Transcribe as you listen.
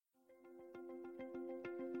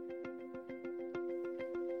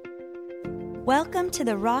Welcome to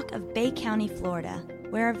the Rock of Bay County, Florida,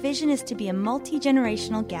 where our vision is to be a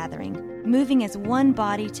multi-generational gathering, moving as one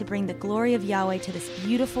body to bring the glory of Yahweh to this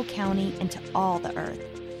beautiful county and to all the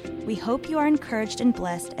earth. We hope you are encouraged and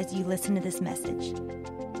blessed as you listen to this message.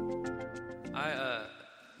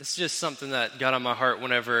 This is just something that got on my heart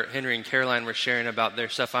whenever Henry and Caroline were sharing about their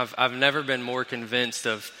stuff. I've never been more convinced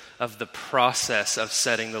of the process of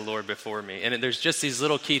setting the Lord before me. And there's just these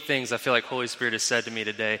little key things I feel like Holy Spirit has said to me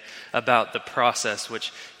today about the process,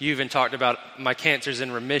 which you even talked about, my cancer's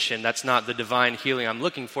in remission. That's not the divine healing I'm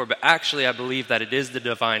looking for, but actually I believe that it is the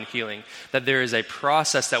divine healing, that there is a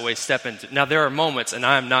process that we step into. Now there are moments, and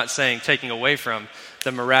I'm not saying taking away from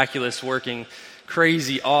the miraculous working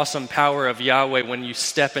crazy, awesome power of Yahweh when you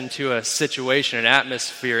step into a situation, an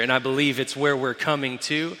atmosphere, and I believe it's where we're coming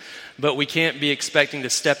to, but we can't be expecting to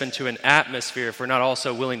step into an atmosphere if we're not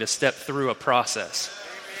also willing to step through a process.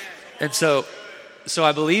 And so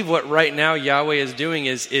I believe what right now Yahweh is doing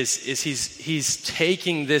is he's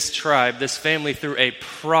taking this tribe, this family through a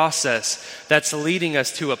process that's leading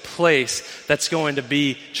us to a place that's going to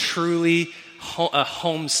be truly a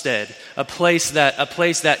homestead, a place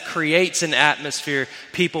that creates an atmosphere.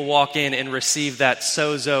 People walk in and receive that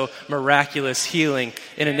sozo miraculous healing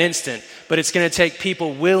in an instant. But it's going to take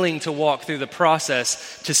people willing to walk through the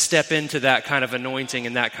process to step into that kind of anointing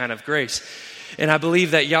and that kind of grace. And I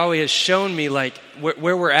believe that Yahweh has shown me like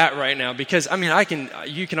where we're at right now, because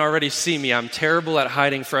you can already see me. I'm terrible at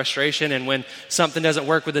hiding frustration, and when something doesn't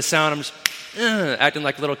work with the sound, I'm just acting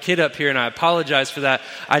like a little kid up here, and I apologize for that.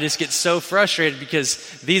 I just get so frustrated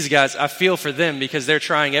because these guys, I feel for them because they're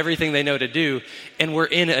trying everything they know to do, and we're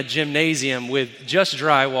in a gymnasium with just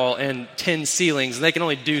drywall and tin ceilings, and they can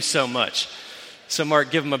only do so much. So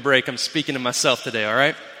Mark, give them a break. I'm speaking to myself today, all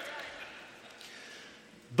right?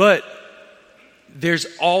 But there's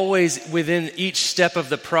always within each step of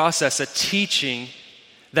the process a teaching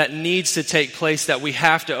that needs to take place that we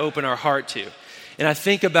have to open our heart to. And I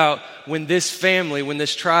think about when this family, when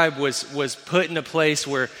this tribe was put in a place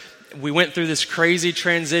where we went through this crazy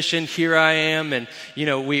transition. Here I am, and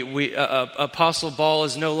Apostle Ball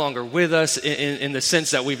is no longer with us in the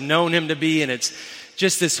sense that we've known him to be, and it's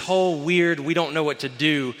just this whole weird, we don't know what to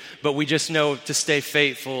do, but we just know to stay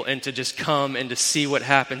faithful and to just come and to see what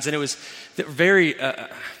happens. And it was very,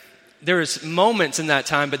 there was moments in that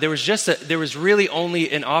time, but there was really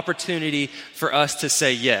only an opportunity for us to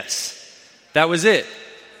say yes. That was it.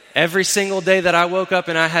 Every single day that I woke up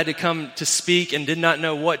and I had to come to speak and did not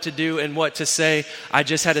know what to do and what to say, I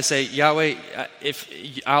just had to say, Yahweh, if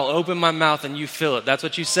I'll open my mouth and you fill it. That's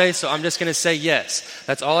what you say, so I'm just going to say yes.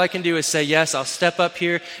 That's all I can do is say yes. I'll step up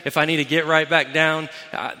here. If I need to get right back down,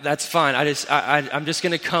 that's fine. I'm just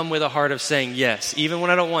going to come with a heart of saying yes. Even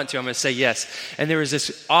when I don't want to, I'm going to say yes. And there was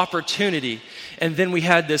this opportunity, and then we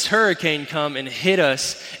had this hurricane come and hit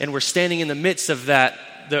us, and we're standing in the midst of that,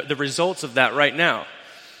 the results of that right now.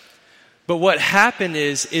 But what happened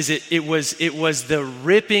is it was the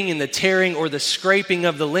ripping and the tearing or the scraping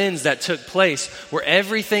of the lens that took place, where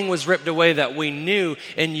everything was ripped away that we knew.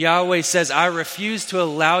 And Yahweh says, I refuse to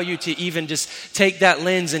allow you to even just take that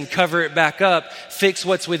lens and cover it back up, fix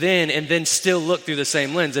what's within, and then still look through the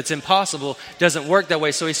same lens. It's impossible. It doesn't work that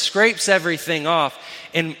way. So he scrapes everything off.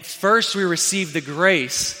 And first we receive the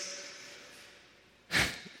grace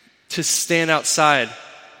to stand outside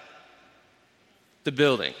the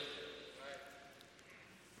building.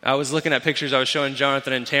 I was looking at pictures. I was showing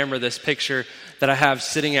Jonathan and Tamara this picture that I have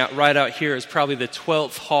sitting out right out here is probably the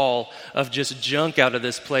 12th haul of just junk out of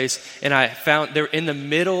this place. And I found they're in the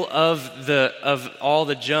middle of all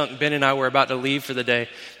the junk. Ben and I were about to leave for the day.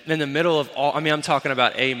 In the middle of I'm talking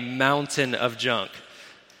about a mountain of junk.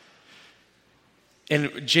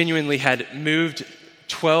 And genuinely had moved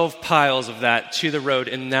 12 piles of that to the road.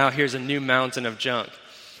 And now here's a new mountain of junk.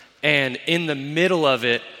 And in the middle of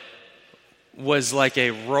it was like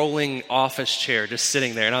a rolling office chair just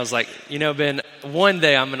sitting there. And I was like, Ben, one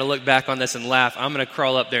day I'm going to look back on this and laugh. I'm going to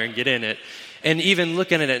crawl up there and get in it. And even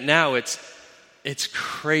looking at it now, it's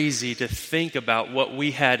crazy to think about what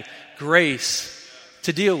we had grace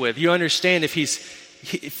to deal with. You understand, if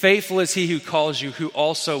faithful is he who calls you, who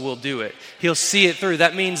also will do it. He'll see it through.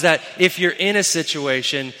 That means that if you're in a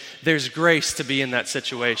situation, there's grace to be in that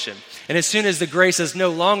situation. And as soon as the grace is no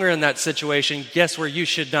longer in that situation, guess where you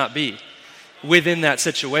should not be? Within that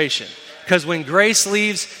situation. Because when grace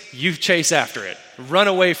leaves, you chase after it. Run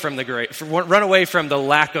away from the grace. Run away from the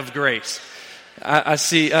lack of grace. I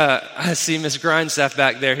see Miss Grindstaff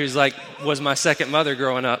back there, who's was my second mother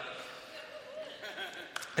growing up.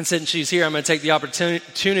 And since she's here, I'm going to take the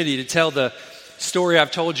opportunity to tell the story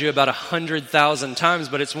I've told you about 100,000 times,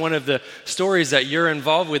 but it's one of the stories that you're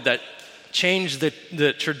involved with that changed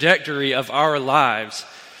the trajectory of our lives.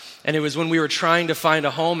 And it was when we were trying to find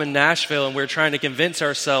a home in Nashville and we were trying to convince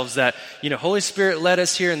ourselves that, Holy Spirit led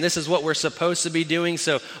us here and this is what we're supposed to be doing.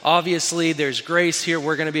 So obviously there's grace here.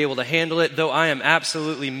 We're going to be able to handle it, though I am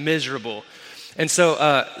absolutely miserable. And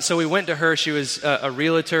so we went to her. She was a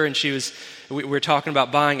realtor, and we were talking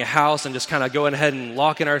about buying a house and just kind of going ahead and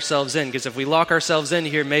locking ourselves in. Because if we lock ourselves in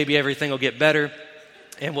here, maybe everything will get better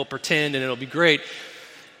and we'll pretend and it'll be great.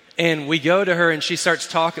 And we go to her and she starts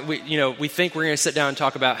talking. We think we're going to sit down and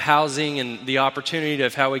talk about housing and the opportunity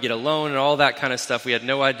of how we get a loan and all that kind of stuff. We had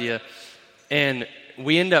no idea. And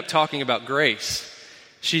we end up talking about grace.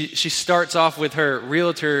 She starts off with her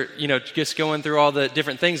realtor, just going through all the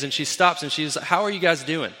different things. And she stops and she's like, how are you guys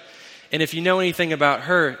doing? And if you know anything about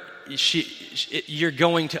her, you're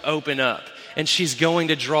going to open up. And she's going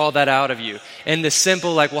to draw that out of you. And the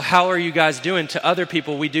simple, like, well, how are you guys doing? To other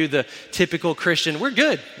people, we do the typical Christian, we're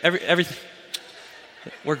good. Everything,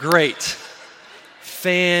 we're great.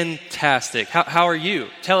 Fantastic. How are you?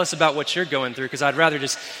 Tell us about what you're going through, because I'd rather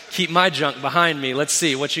just keep my junk behind me. Let's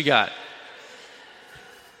see what you got.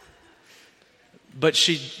 But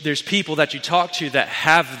there's people that you talk to that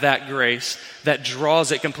have that grace that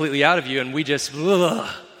draws it completely out of you, and we just,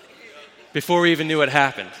 before we even knew it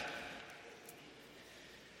happened.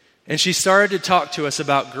 And she started to talk to us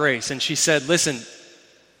about grace, and she said, listen,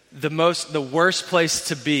 the worst place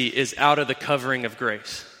to be is out of the covering of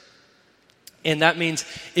grace. And that means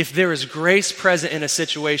if there is grace present in a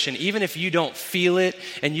situation, even if you don't feel it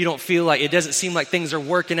and you don't feel like it doesn't seem like things are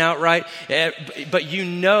working out right, but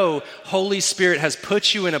Holy Spirit has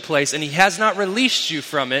put you in a place and He has not released you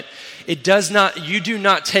from it, you do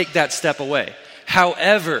not take that step away.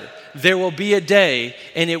 However, there will be a day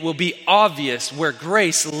and it will be obvious where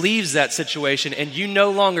grace leaves that situation and you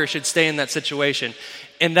no longer should stay in that situation.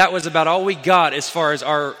 And that was about all we got as far as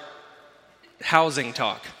our housing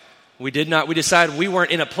talk. We decided we weren't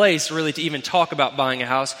in a place really to even talk about buying a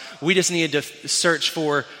house. We just needed to search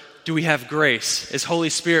for, do we have grace? Is Holy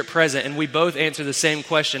Spirit present? And we both answered the same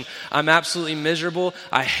question. I'm absolutely miserable.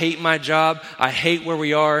 I hate my job. I hate where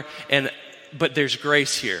we are. But there's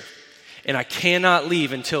grace here. And I cannot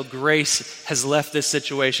leave until grace has left this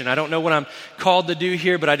situation. I don't know what I'm called to do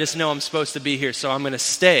here, but I just know I'm supposed to be here, so I'm going to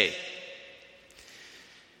stay.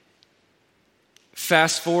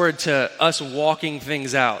 Fast forward to us walking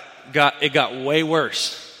things out. It got way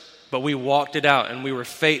worse, but we walked it out, and we were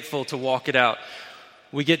faithful to walk it out.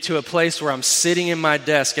 We get to a place where I'm sitting in my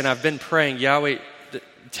desk, and I've been praying, Yahweh,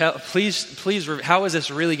 please, how is this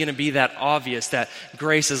really going to be that obvious that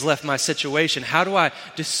grace has left my situation? How do I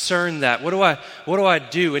discern that? What do I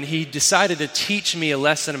do? And He decided to teach me a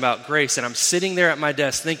lesson about grace. And I'm sitting there at my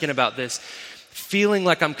desk thinking about this, feeling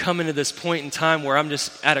like I'm coming to this point in time where I'm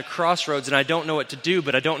just at a crossroads and I don't know what to do,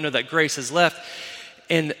 but I don't know that grace has left.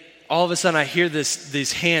 And all of a sudden I hear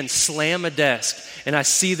these hands slam a desk, and I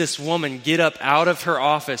see this woman get up out of her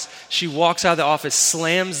office. She walks out of the office,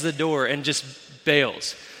 slams the door, and just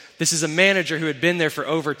bails. This is a manager who had been there for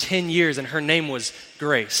over 10 years, and her name was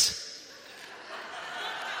Grace.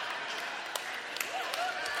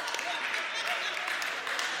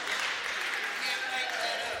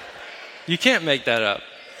 You can't make that up.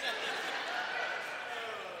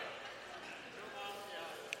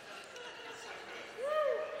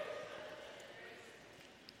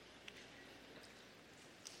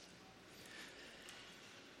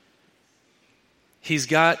 He's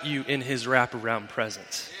got you in His wraparound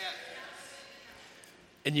presence.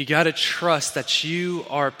 And you got to trust that you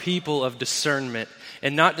are people of discernment,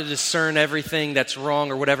 and not to discern everything that's wrong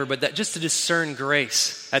or whatever, but that just to discern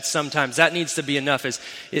grace at sometimes. That needs to be enough.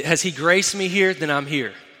 Has He graced me here? Then I'm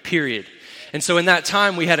here, period. And so in that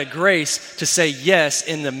time, we had a grace to say yes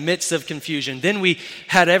in the midst of confusion. Then we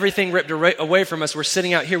had everything ripped away from us. We're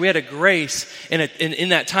sitting out here. We had a grace, and in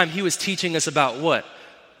that time, He was teaching us about what?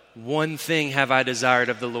 One thing have I desired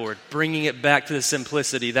of the Lord. Bringing it back to the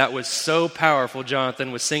simplicity. That was so powerful.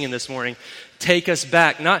 Jonathan was singing this morning. Take us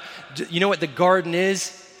back. You know what the garden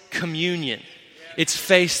is? Communion. It's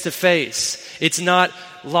face to face. It's not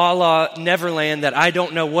la la Neverland that I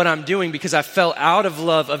don't know what I'm doing because I fell out of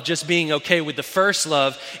love of just being okay with the first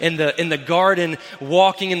love in the garden,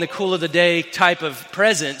 walking in the cool of the day type of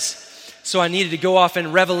presence. So I needed to go off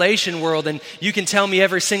in Revelation world, and you can tell me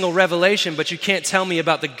every single revelation, but you can't tell me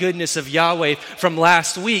about the goodness of Yahweh from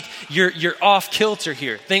last week. You're off kilter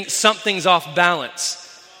here. Something's off balance.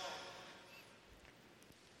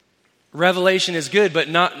 Revelation is good, but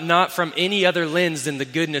not from any other lens than the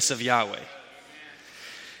goodness of Yahweh.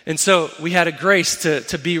 And so we had a grace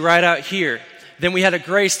to be right out here. then we had a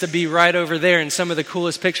grace to be right over there. And some of the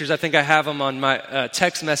coolest pictures, I think I have them on my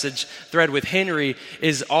text message thread with Henry,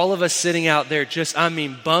 is all of us sitting out there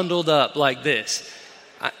bundled up like this.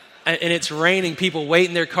 And it's raining, people wait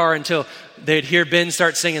in their car until they'd hear Ben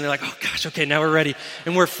start singing. They're like, oh gosh, okay, now we're ready.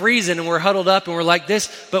 And we're freezing and we're huddled up and we're like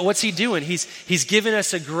this. But what's he doing? He's given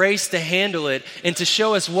us a grace to handle it and to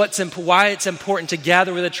show us why it's important to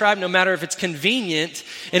gather with a tribe, no matter if it's convenient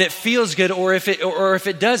and it feels good or if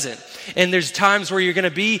it doesn't. And there's times where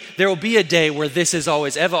there will be a day where this is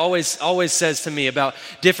always, Eva always says to me about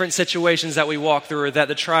different situations that we walk through or that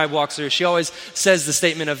the tribe walks through. She always says the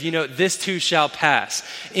statement of, this too shall pass.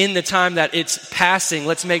 In the time that it's passing,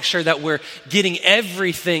 let's make sure that we're getting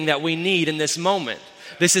everything that we need in this moment.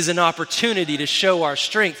 This is an opportunity to show our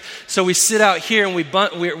strength. So we sit out here and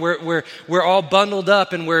we're all bundled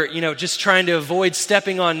up and we're, just trying to avoid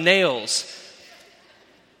stepping on nails.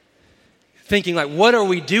 Thinking like, what are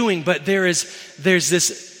we doing? But there's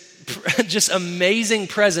this just amazing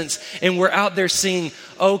presence, and we're out there singing,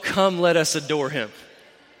 oh, come, let us adore him.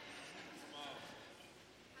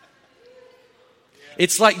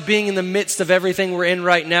 It's like being in the midst of everything we're in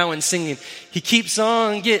right now and singing, he keeps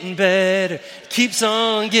on getting better, keeps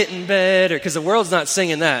on getting better, because the world's not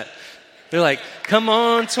singing that. They're like, come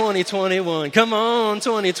on, 2021, come on,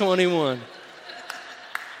 2021.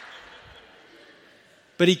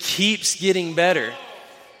 But he keeps getting better.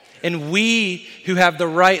 And we who have the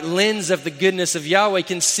right lens of the goodness of Yahweh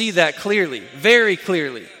can see that clearly, very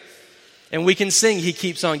clearly. And we can sing, he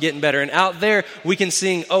keeps on getting better. And out there, we can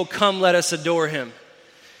sing, oh, come, let us adore him.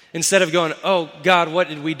 Instead of going, oh, God, what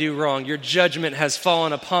did we do wrong? Your judgment has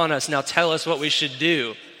fallen upon us. Now tell us what we should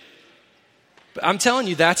do. But I'm telling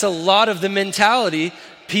you, that's a lot of the mentality.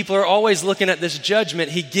 People are always looking at this judgment.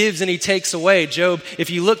 He gives and he takes away. Job, if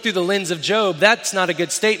you look through the lens of Job, that's not a good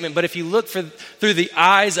statement. But if you look through the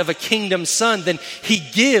eyes of a kingdom son, then he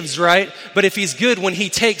gives, right? But if he's good when he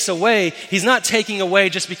takes away, he's not taking away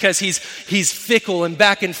just because he's fickle and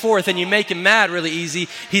back and forth and you make him mad really easy.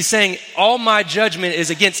 He's saying, all my judgment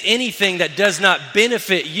is against anything that does not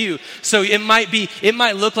benefit you. So it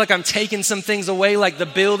might look like I'm taking some things away, like the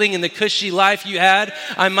building and the cushy life you had.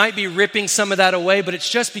 I might be ripping some of that away, but it's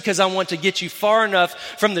just because I want to get you far enough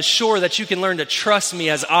from the shore that you can learn to trust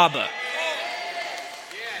me as Abba.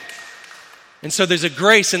 And so there's a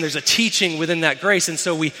grace and there's a teaching within that grace. And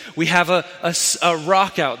so we have a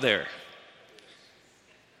rock out there.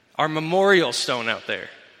 Our memorial stone out there.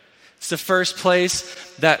 It's the first place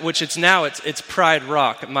it's Pride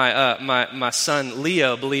Rock. My son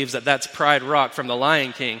Leo believes that that's Pride Rock from the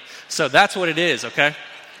Lion King. So that's what it is, okay?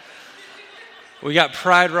 We got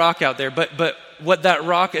Pride Rock out there, but what that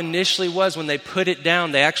rock initially was, when they put it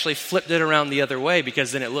down, they actually flipped it around the other way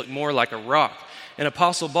because then it looked more like a rock. And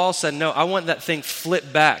Apostle Paul said, no, I want that thing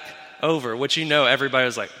flipped back over, which everybody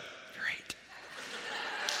was like, great.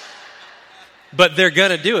 But they're going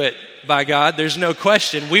to do it, by God, there's no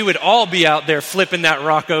question. We would all be out there flipping that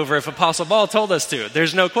rock over if Apostle Paul told us to.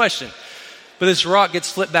 There's no question. But this rock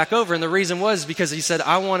gets flipped back over, and the reason was because he said,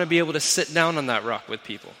 I want to be able to sit down on that rock with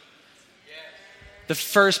people. The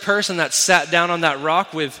first person that sat down on that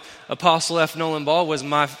rock with Apostle F. Nolan Ball was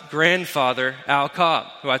my grandfather, Al Cobb,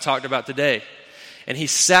 who I talked about today. And he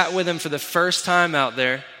sat with him for the first time out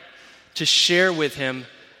there to share with him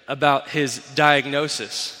about his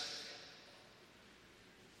diagnosis.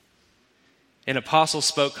 And Apostle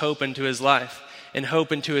spoke hope into his life and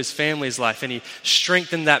hope into his family's life. And he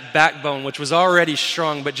strengthened that backbone, which was already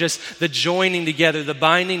strong, but just the joining together, the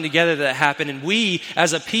binding together that happened. And we,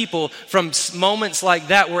 as a people, from moments like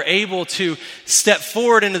that, were able to step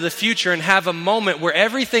forward into the future and have a moment where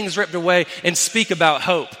everything's ripped away and speak about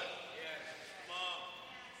hope.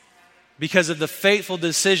 Because of the faithful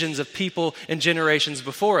decisions of people and generations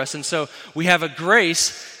before us. And so we have a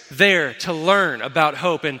grace there to learn about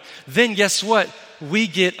hope. And then guess what? We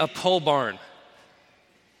get a pole barn.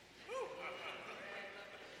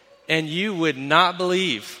 And you would not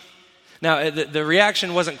believe. Now, the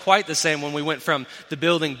reaction wasn't quite the same when we went from the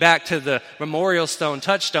building back to the memorial stone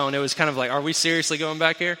touchstone. It was kind of like, are we seriously going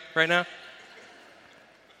back here right now?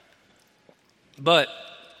 But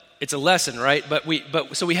it's a lesson, right?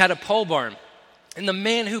 So we had a pole barn. And the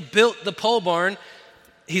man who built the pole barn,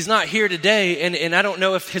 he's not here today, and I don't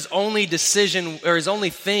know if his only decision or his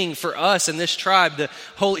only thing for us in this tribe,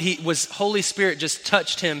 Holy Spirit just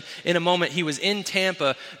touched him in a moment. He was in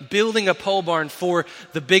Tampa building a pole barn for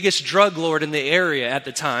the biggest drug lord in the area at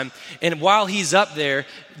the time. And while he's up there,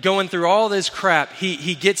 going through all this crap,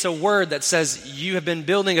 he gets a word that says, you have been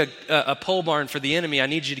building a pole barn for the enemy. I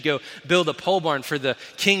need you to go build a pole barn for the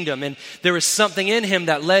kingdom. And there was something in him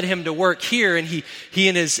that led him to work here. And he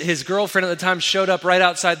and his girlfriend at the time showed up right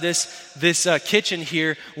outside this kitchen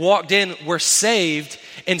here, walked in, were saved,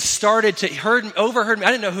 and started to overheard me.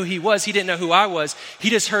 I didn't know who he was. He didn't know who I was. He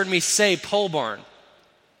just heard me say pole barn.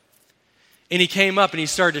 And he came up and he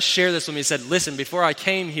started to share this with me. He said, listen, before I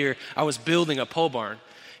came here, I was building a pole barn.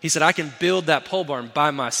 He said, I can build that pole barn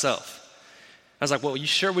by myself. I was like, well, you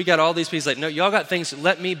sure we got all these pieces? Like, no, y'all got things.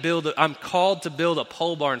 Let me I'm called to build a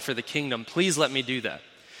pole barn for the kingdom. Please let me do that.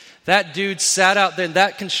 That dude sat out there,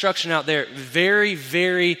 that construction out there, very,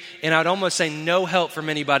 very, and I'd almost say no help from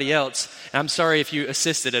anybody else. I'm sorry if you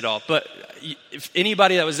assisted at all, but if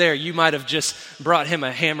anybody that was there, you might have just brought him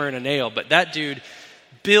a hammer and a nail. But that dude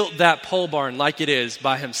built that pole barn like it is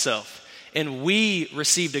by himself. And we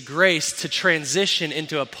received a grace to transition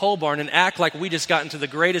into a pole barn and act like we just got into the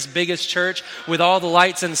greatest, biggest church with all the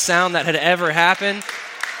lights and sound that had ever happened.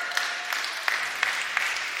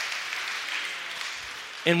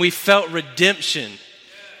 And we felt redemption.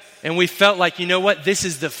 And we felt like, you know what? This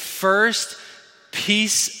is the first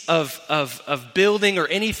piece of building or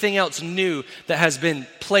anything else new that has been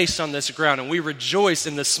placed on this ground. And we rejoice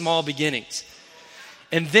in the small beginnings.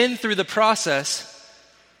 And then through the process,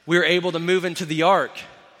 we were able to move into the ark.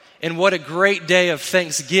 And what a great day of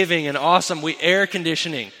Thanksgiving and awesome. Air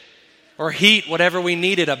conditioning or heat, whatever we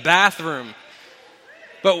needed, a bathroom.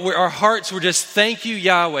 But our hearts were just, thank you,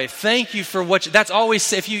 Yahweh. Thank you for what that's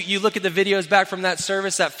always, if you look at the videos back from that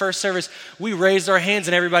service, that first service, we raised our hands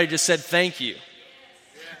and everybody just said, thank you.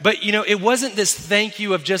 But, it wasn't this thank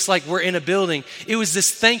you of just like we're in a building. It was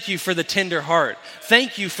this thank you for the tender heart.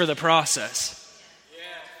 Thank you for the process.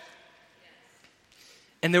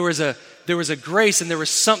 And there was a grace and there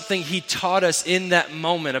was something he taught us in that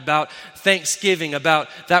moment about Thanksgiving, about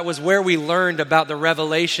that was where we learned about the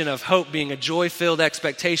revelation of hope being a joy-filled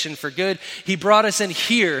expectation for good. He brought us in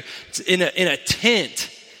here in a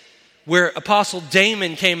tent where Apostle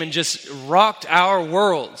Damon came and just rocked our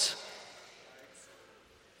worlds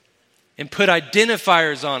and put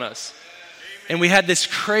identifiers on us. And we had this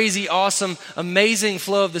crazy, awesome, amazing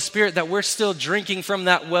flow of the Spirit that we're still drinking from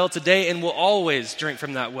that well today and will always drink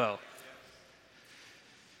from that well.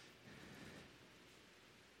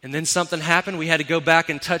 And then something happened. We had to go back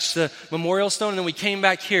and touch the memorial stone, and then we came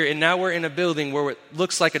back here, and now we're in a building where it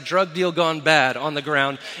looks like a drug deal gone bad on the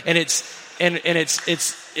ground, and it's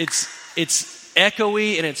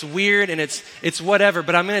echoey and it's weird and it's whatever.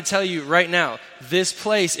 But I'm going to tell you right now, this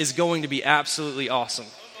place is going to be absolutely awesome.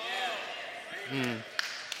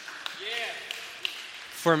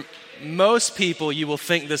 For most people, you will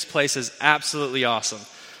think this place is absolutely awesome.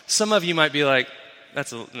 Some of you might be like,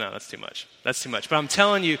 that's too much. That's too much. But I'm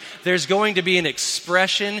telling you, there's going to be an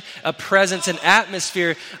expression, a presence, an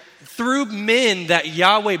atmosphere through men that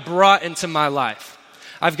Yahweh brought into my life.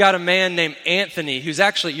 I've got a man named Anthony who's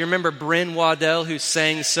actually, you remember Bryn Waddell who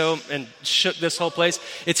sang so and shook this whole place?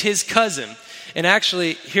 It's his cousin. And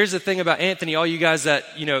actually, here's the thing about Anthony. All you guys that,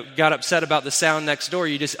 got upset about the sound next door,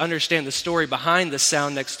 you just understand the story behind the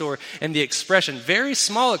sound next door and the expression. Very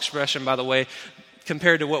small expression, by the way,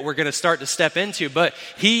 compared to what we're going to start to step into. But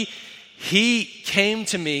he came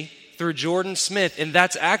to me through Jordan Smith, and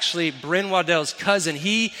that's actually Bryn Waddell's cousin.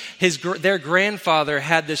 Their grandfather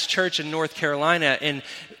had this church in North Carolina, and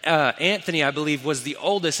Anthony, I believe, was the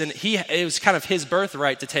oldest, and it was kind of his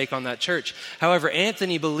birthright to take on that church. However,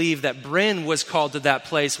 Anthony believed that Bryn was called to that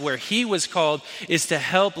place. Where he was called is to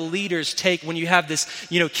help leaders take, when you have this,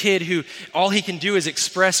 kid who all he can do is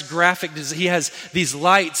express graphic, he has these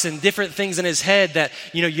lights and different things in his head that,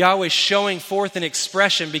 Yahweh's showing forth in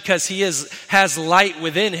expression because he has light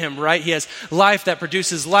within him, right? He has life that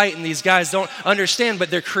produces light, and these guys don't understand, but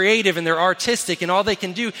they're creative and they're artistic, and all they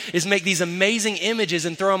can do is make these amazing images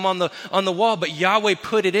and throw them on the wall, but Yahweh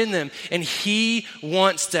put it in them, and he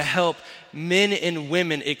wants to help men and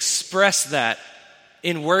women express that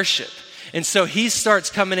in worship. And so he starts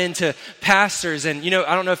coming into pastors, and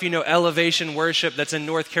I don't know if you know Elevation Worship that's in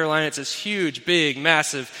North Carolina. It's this huge, big,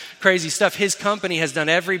 massive, crazy stuff. His company has done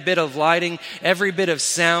every bit of lighting, every bit of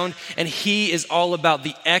sound, and he is all about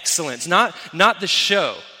the excellence, not the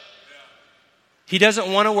show. He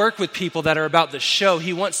doesn't want to work with people that are about the show.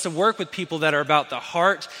 He wants to work with people that are about the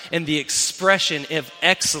heart and the expression of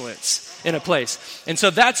excellence in a place. And so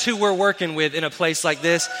that's who we're working with in a place like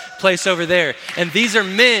this, place over there. And these are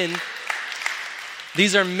men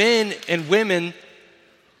and women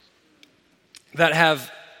that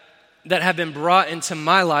have been brought into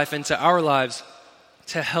my life, into our lives,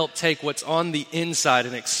 to help take what's on the inside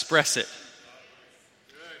and express it.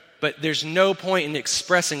 But there's no point in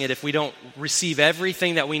expressing it if we don't receive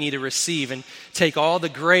everything that we need to receive and take all the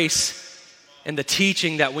grace and the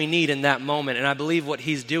teaching that we need in that moment. And I believe what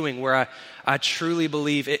he's doing, where I truly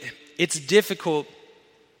believe it's difficult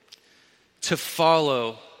to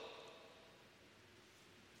follow.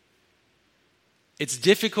 It's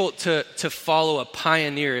difficult to follow a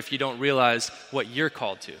pioneer if you don't realize what you're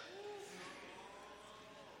called to.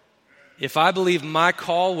 If I believe my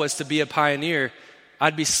call was to be a pioneer,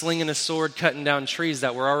 I'd be slinging a sword, cutting down trees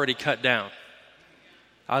that were already cut down.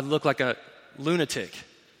 I'd look like a lunatic.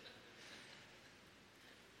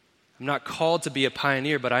 I'm not called to be a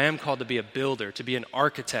pioneer, but I am called to be a builder, to be an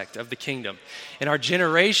architect of the kingdom. In our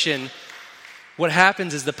generation, what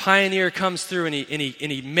happens is the pioneer comes through and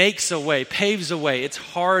he makes a way, paves a way. It's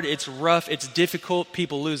hard, it's rough, it's difficult.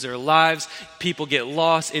 People lose their lives, people get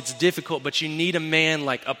lost. It's difficult, but you need a man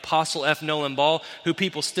like Apostle F. Nolan Ball, who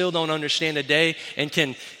people still don't understand today and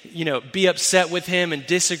can, be upset with him and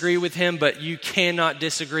disagree with him, but you cannot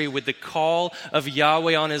disagree with the call of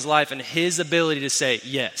Yahweh on his life and his ability to say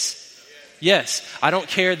yes. Yes, I don't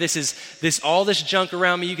care. All this junk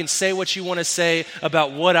around me. You can say what you want to say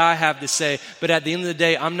about what I have to say, but at the end of the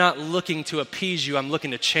day, I'm not looking to appease you. I'm looking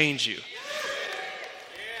to change you.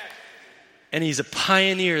 And he's a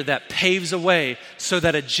pioneer that paves a way so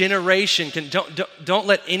that a generation can. Don't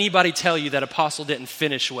let anybody tell you that Apostle didn't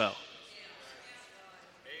finish well.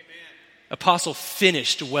 Apostle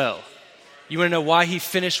finished well. You want to know why he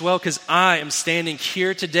finished well? Because I am standing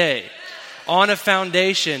here today on a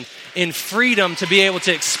foundation in freedom to be able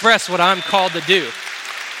to express what I'm called to do.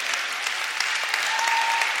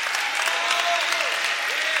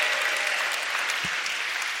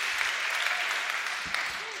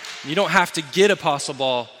 You don't have to get Apostle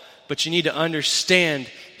Ball, but you need to understand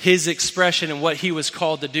his expression and what he was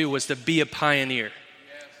called to do was to be a pioneer.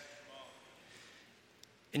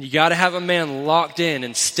 And you got to have a man locked in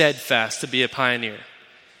and steadfast to be a pioneer.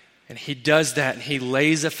 And he does that, and he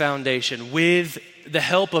lays a foundation with the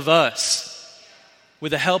help of us,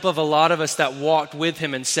 with the help of a lot of us that walked with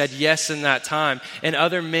him and said yes in that time, and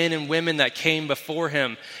other men and women that came before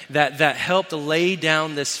him that helped lay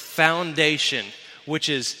down this foundation, which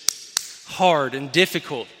is hard and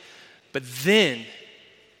difficult. But then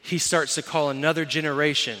he starts to call another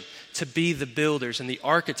generation to be the builders and the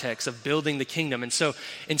architects of building the kingdom. And so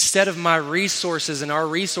instead of my resources and our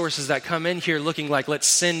resources that come in here looking like let's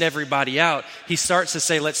send everybody out, he starts to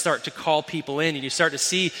say let's start to call people in. And you start to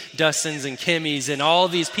see Dustins and Kimmys and all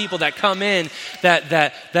these people that come in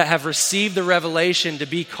that have received the revelation to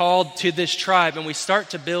be called to this tribe, and we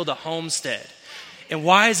start to build a homestead. And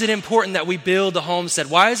why is it important that we build a homestead?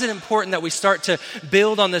 Why is it important that we start to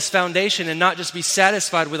build on this foundation and not just be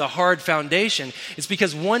satisfied with a hard foundation? It's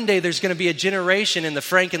because one day there's going to be a generation in the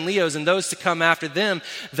Frank and Leos and those to come after them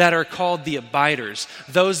that are called the abiders,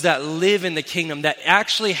 those that live in the kingdom, that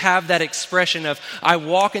actually have that expression of, I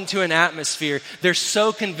walk into an atmosphere. They're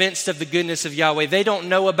so convinced of the goodness of Yahweh. They don't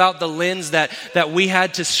know about the lens that we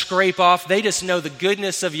had to scrape off. They just know the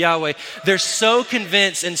goodness of Yahweh. They're so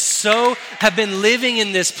convinced and so have been living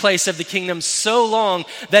in this place of the kingdom so long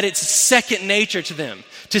that it's second nature to them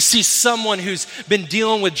to see someone who's been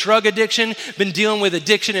dealing with drug addiction, been dealing with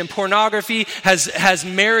addiction and pornography, has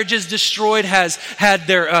marriages destroyed, has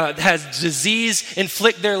disease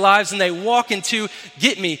inflict their lives, and they walk into,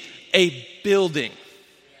 a building.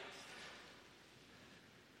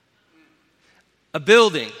 A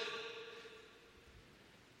building.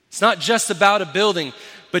 It's not just about a building,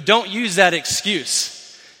 but don't use that excuse.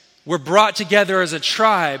 We're brought together as a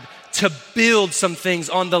tribe to build some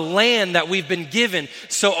things on the land that we've been given.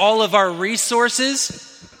 So all of our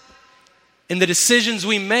resources and the decisions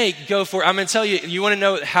we make go for. I'm going to tell you, you want to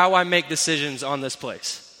know how I make decisions on this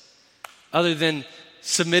place? Other than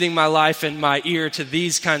submitting my life and my ear to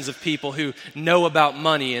these kinds of people who know about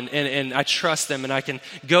money and I trust them and I can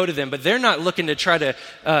go to them. But they're not looking to try to,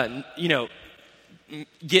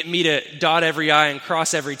 get me to dot every I and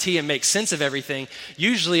cross every T and make sense of everything.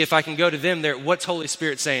 Usually if I can go to them, what's Holy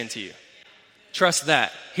Spirit saying to you? Trust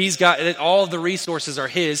that. He's got all of the resources are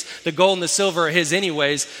his. The gold and the silver are his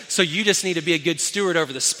anyways. So you just need to be a good steward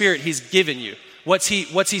over the Spirit he's given you. What's he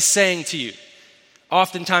saying to you?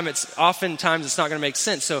 Oftentimes it's not going to make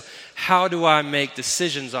sense. So how do I make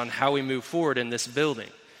decisions on how we move forward in this building?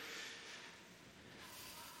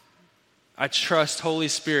 I trust Holy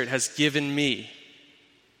Spirit has given me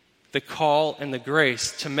the call and the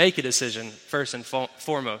grace to make a decision first and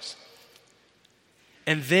foremost.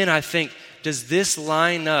 And then I think, does this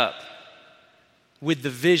line up with the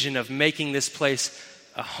vision of making this place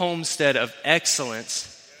a homestead of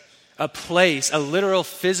excellence, a place, a literal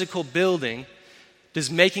physical building Does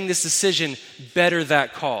making this decision better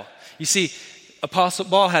that call? You see, Apostle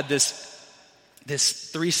Paul had this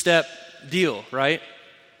 3-step deal, right?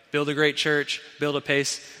 Build a great church, build a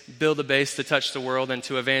base to touch the world and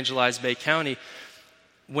to evangelize Bay County.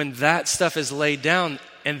 When that stuff is laid down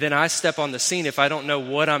and then I step on the scene, if I don't know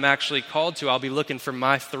what I'm actually called to, I'll be looking for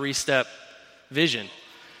my 3-step vision.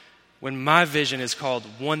 When my vision is called,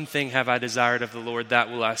 one thing have I desired of the Lord, that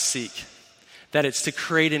will I seek. That it's to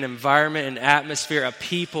create an environment, an atmosphere, a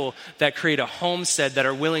people that create a homestead that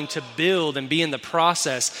are willing to build and be in the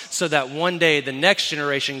process so that one day the next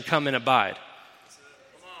generation can come and abide.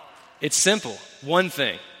 It's simple, one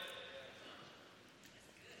thing.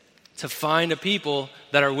 To find a people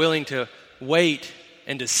that are willing to wait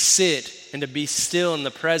and to sit and to be still in the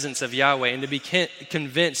presence of Yahweh and to be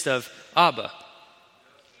convinced of Abba.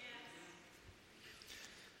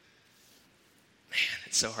 Man,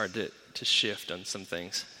 it's so hard to shift on some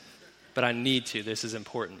things. But I need to. This is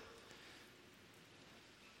important.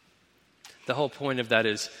 The whole point of that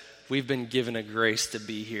is we've been given a grace to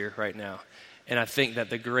be here right now. And I think that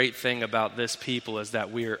the great thing about this people is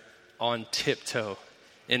that we're on tiptoe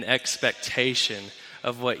in expectation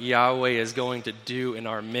of what Yahweh is going to do in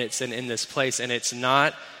our midst and in this place. And it's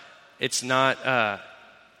not,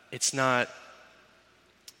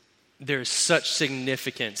 there's such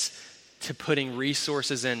significance to putting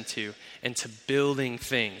resources into and to building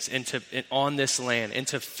things and on this land and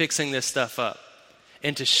to fixing this stuff up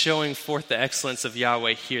and to showing forth the excellence of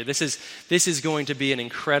Yahweh here. This is going to be an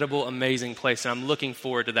incredible, amazing place, and I'm looking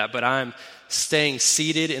forward to that. But I'm staying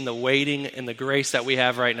seated in the waiting and the grace that we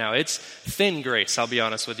have right now. It's thin grace, I'll be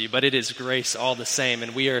honest with you, but it is grace all the same.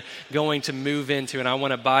 And we are going to move into, and I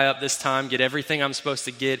want to buy up this time, get everything I'm supposed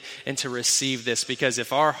to get, and to receive this. Because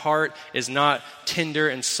if our heart is not tender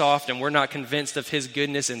and soft and we're not convinced of His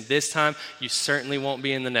goodness in this time, you certainly won't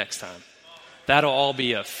be in the next time. That'll all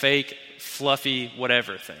be a fake, fluffy,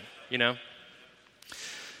 whatever thing, you know?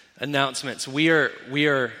 Announcements.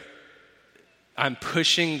 I'm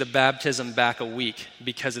pushing the baptism back a week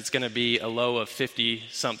because it's going to be a low of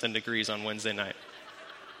 50-something degrees on Wednesday night.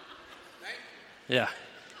 Yeah.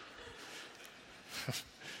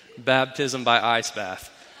 Baptism by ice bath.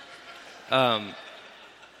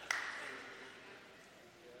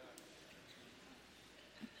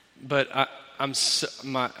 But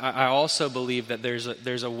I also believe that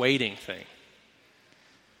there's a waiting thing.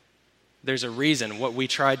 There's a reason. What we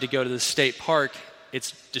tried to go to the state park,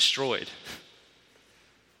 it's destroyed.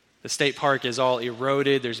 The state park is all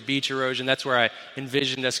eroded. There's beach erosion. That's where I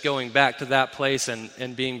envisioned us going back to that place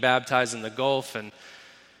and being baptized in the Gulf. And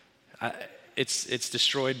it's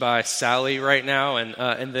destroyed by Sally right now.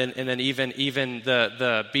 And then even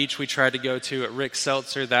the beach we tried to go to at Rick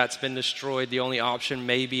Seltzer, that's been destroyed. The only option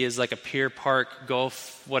maybe is like a pier park,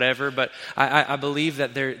 Gulf, whatever. But I believe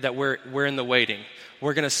that we're in the waiting.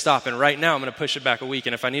 We're going to stop. And right now I'm going to push it back a week.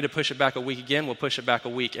 And if I need to push it back a week again, we'll push it back a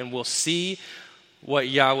week. And we'll see what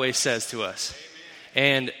Yahweh says to us.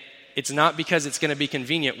 Amen. And it's not because it's going to be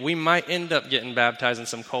convenient. We might end up getting baptized in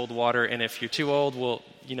some cold water, and if you're too old,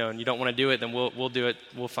 and you don't want to do it, then we'll do it.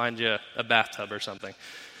 We'll find you a bathtub or something.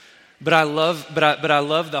 But I love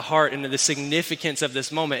the heart and the significance of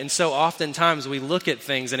this moment. And so oftentimes we look at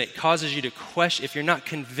things and it causes you to question. If you're not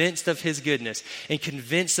convinced of His goodness and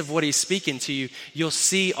convinced of what He's speaking to you, you'll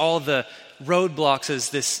see all the roadblocks as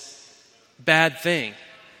this bad thing.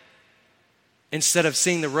 Instead of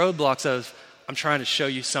seeing the roadblocks of, I'm trying to show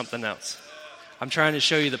you something else. I'm trying to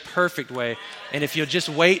show you the perfect way. And if you'll just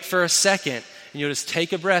wait for a second and you'll just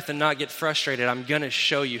take a breath and not get frustrated, I'm going to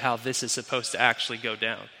show you how this is supposed to actually go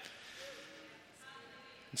down.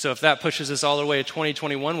 And so if that pushes us all the way to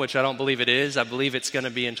 2021, which I don't believe it is, I believe it's going to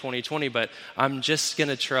be in 2020, but I'm just going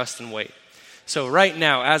to trust and wait. So right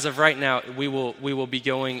now, as of right now, we will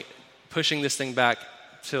be pushing this thing back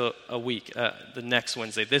to a week, the next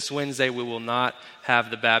Wednesday. This Wednesday, we will not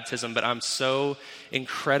have the baptism, but I'm so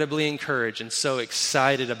incredibly encouraged and so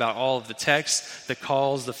excited about all of the texts, the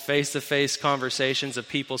calls, the face-to-face conversations of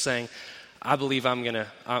people saying, I believe I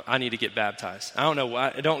need to get baptized. I don't know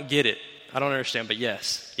why, I don't get it. I don't understand, but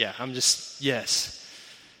yes. Yeah, yes.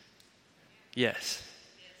 Yes.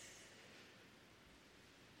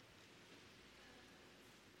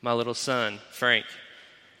 My little son, Frank,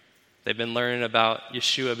 they've been learning about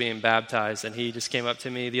Yeshua being baptized, and he just came up to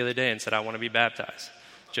me the other day and said, I want to be baptized.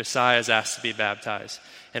 Josiah's asked to be baptized.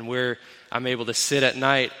 And I'm able to sit at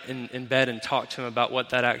night in bed and talk to him about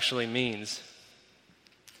what that actually means.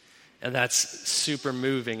 And that's super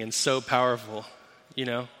moving and so powerful, you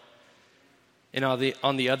know. And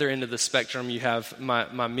on the other end of the spectrum, you have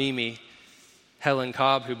my Mimi, Helen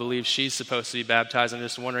Cobb, who believes she's supposed to be baptized. I'm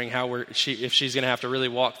just wondering if she's going to have to really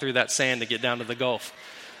walk through that sand to get down to the Gulf.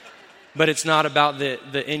 But it's not about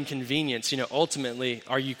the inconvenience. Ultimately,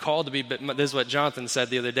 are you called to be? But this is what Jonathan said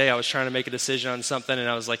the other day. I was trying to make a decision on something, and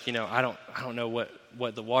I was like, I don't know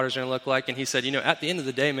what the water's going to look like. And he said, at the end of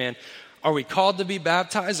the day, man, are we called to be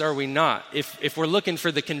baptized or are we not? If we're looking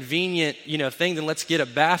for the convenient, thing, then let's get a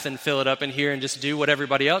bath and fill it up in here and just do what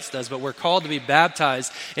everybody else does. But we're called to be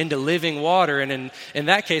baptized into living water. And in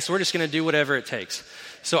that case, we're just going to do whatever it takes.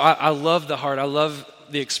 So I love the heart. I love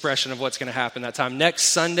the expression of what's going to happen that time. Next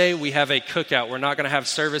Sunday, we have a cookout. We're not going to have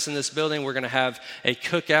service in this building. We're going to have a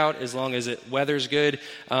cookout as long as weather's good.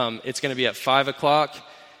 It's going to be at 5 o'clock.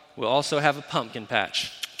 We'll also have a pumpkin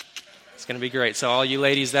patch. It's going to be great. So all you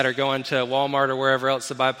ladies that are going to Walmart or wherever else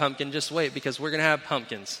to buy pumpkin, just wait because we're going to have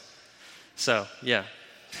pumpkins. So, yeah.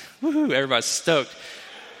 Woohoo, everybody's stoked.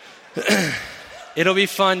 It'll be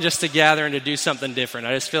fun just to gather and to do something different.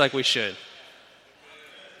 I just feel like we should.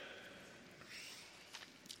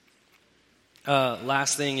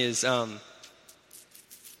 Last thing is, I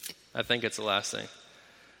think it's the last thing.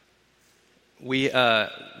 We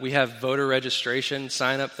have voter registration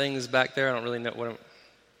sign-up things back there. I don't really know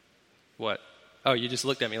what? Oh, you just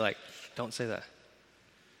looked at me like, don't say that.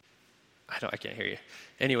 I can't hear you.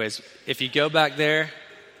 Anyways, if you go back there,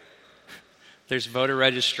 there's voter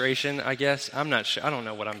registration, I guess. I'm not sure. I don't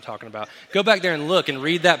know what I'm talking about. Go back there and look and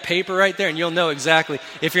read that paper right there, and you'll know exactly.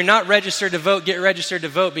 If you're not registered to vote, get registered to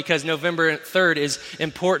vote because November 3rd is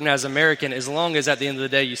important as American, as long as at the end of the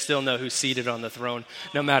day you still know who's seated on the throne,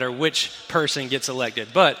 no matter which person gets elected.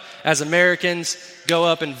 But as Americans, go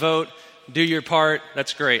up and vote. Do your part.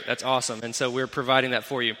 That's great. That's awesome. And so we're providing that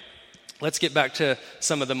for you. Let's get back to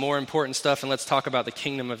some of the more important stuff, and let's talk about the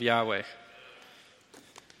kingdom of Yahweh.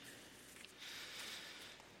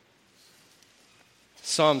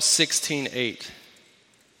 Psalm 16:8.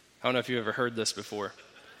 I don't know if you've ever heard this before.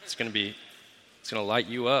 It's going to light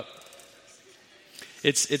you up.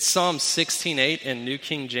 It's Psalm 16:8 in New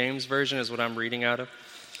King James Version is what I'm reading out of.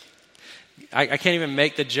 I can't even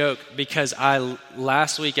make the joke because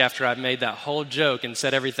last week after I made that whole joke and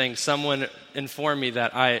said everything, someone informed me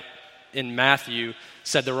that I, in Matthew,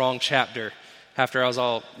 said the wrong chapter. After I was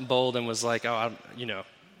all bold and was like, I'm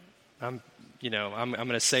going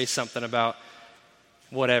to say something about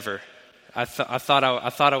whatever. I thought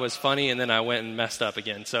I was funny, and then I went and messed up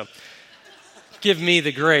again. So give me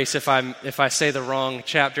the grace if I say the wrong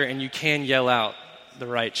chapter, and you can yell out the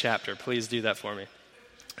right chapter. Please do that for me.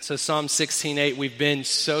 So Psalm 16:8, we've been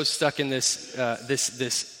so stuck in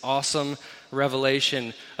this awesome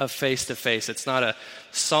revelation of face to face. It's not a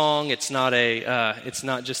song. It's not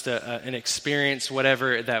just an experience,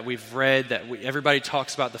 whatever that we've read. Everybody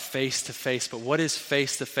talks about the face to face, but what is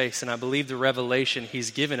face to face? And I believe the revelation He's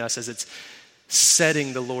given us is it's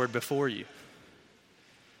setting the Lord before you.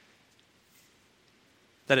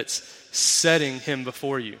 That it's setting Him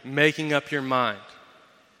before you, making up your mind.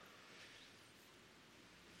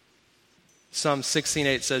 Psalm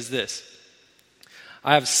 16:8 says this,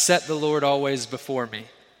 I have set the Lord always before me.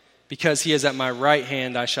 Because He is at my right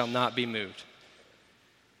hand, I shall not be moved.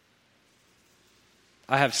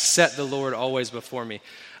 I have set the Lord always before me.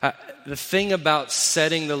 The thing about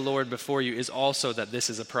setting the Lord before you is also that this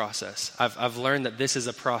is a process. I've learned that this is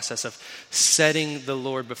a process of setting the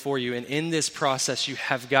Lord before you. And in this process, you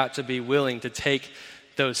have got to be willing to take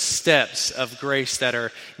those steps of grace that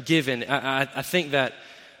are given. I think that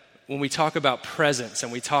when we talk about presence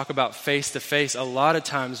and we talk about face-to-face, a lot of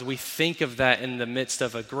times we think of that in the midst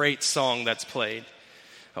of a great song that's played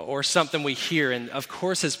or something we hear. And of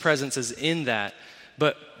course His presence is in that,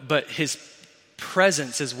 but His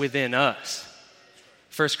presence is within us.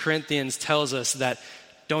 1 Corinthians tells us that,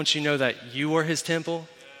 don't you know that you are His temple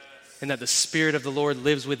and that the Spirit of the Lord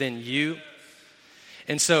lives within you?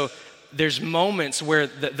 And so there's moments where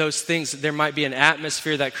those things, there might be an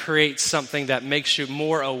atmosphere that creates something that makes you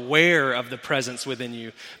more aware of the presence within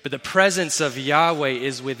you. But the presence of Yahweh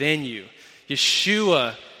is within you.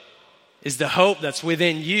 Yeshua is the hope that's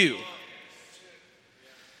within you.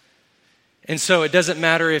 And so it doesn't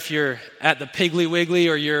matter if you're at the Piggly Wiggly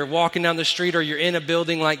or you're walking down the street or you're in a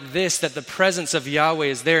building like this, that the presence of Yahweh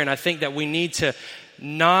is there. And I think that we need to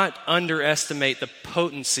not underestimate the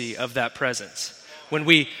potency of that presence. When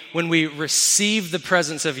we receive the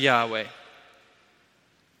presence of Yahweh,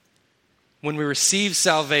 when we receive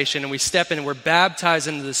salvation and we step in and we're baptized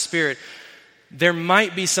into the Spirit, there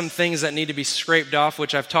might be some things that need to be scraped off,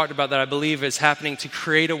 which I've talked about that I believe is happening to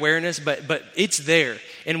create awareness, but it's there.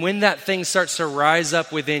 And when that thing starts to rise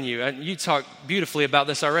up within you, and you talked beautifully about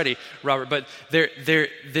this already, Robert, but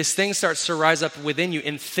this thing starts to rise up within you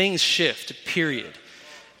and things shift, period.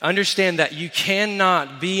 Understand that you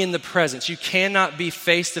cannot be in the presence, you cannot be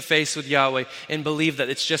face to face with Yahweh and believe that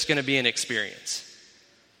it's just going to be an experience.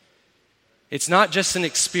 It's not just an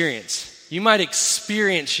experience. You might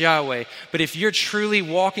experience Yahweh, but if you're truly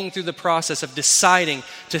walking through the process of deciding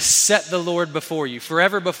to set the Lord before you,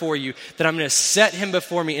 forever before you, that I'm going to set him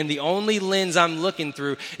before me, and the only lens I'm looking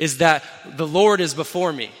through is that the Lord is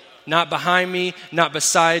before me, not behind me, not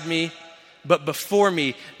beside me, but before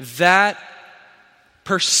me, that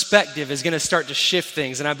perspective is going to start to shift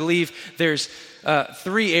things. And I believe there's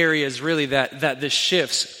 3 areas really that this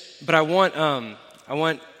shifts. But I want.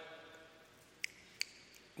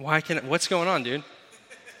 What's going on, dude?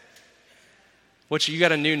 You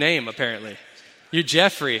got a new name, apparently. You're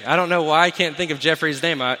Jeffrey. I don't know why I can't think of Jeffrey's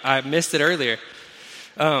name. I missed it earlier.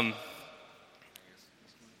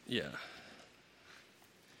 Yeah.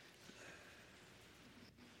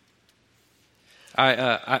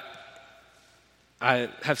 I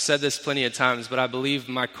have said this plenty of times, but I believe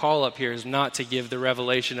my call up here is not to give the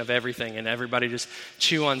revelation of everything and everybody just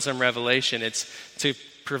chew on some revelation. It's to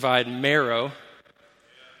provide marrow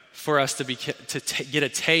for us to get a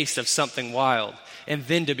taste of something wild and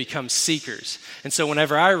then to become seekers. And so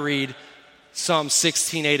whenever I read Psalm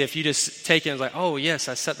 16:8, if you just take it and like, oh yes,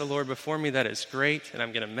 I set the Lord before me, that is great, and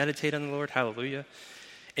I'm going to meditate on the Lord, hallelujah.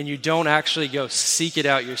 And you don't actually go seek it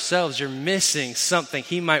out yourselves, you're missing something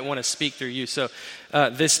he might want to speak through you. So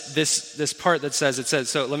this part that says,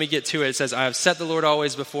 so let me get to it. It says, I have set the Lord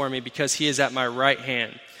always before me because he is at my right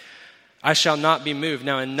hand. I shall not be moved.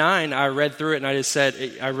 Now in 9, I read through it and I just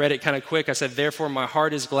said, I read it kind of quick. I said, therefore my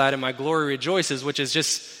heart is glad and my glory rejoices, which is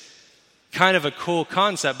just kind of a cool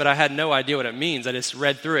concept, but I had no idea what it means. I just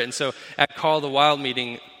read through it. And so at Call the Wild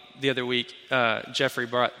meeting the other week, Jeffrey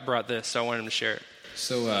brought this, so I wanted him to share it.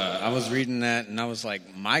 So I was reading that and I was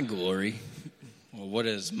like, my glory? Well, what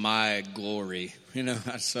is my glory? You know,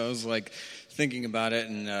 so I was like thinking about it,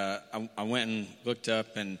 and I went and looked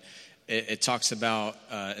up, and it talks about,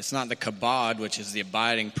 it's not the kabod, which is the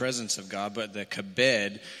abiding presence of God, but the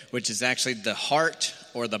kabed, which is actually the heart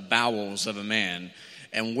or the bowels of a man.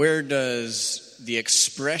 And where does the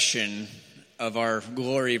expression of our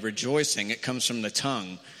glory rejoicing? It comes from the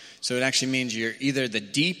tongue. So it actually means you're either the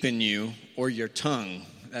deep in you or your tongue.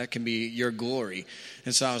 That can be your glory.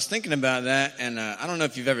 And so I was thinking about that, and I don't know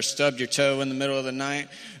if you've ever stubbed your toe in the middle of the night,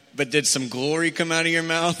 but did some glory come out of your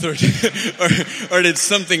mouth, or did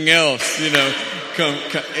something else, come?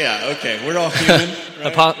 Yeah, okay, we're all human.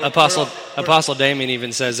 Right? Apostle Damien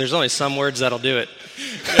even says there's only some words that'll do it.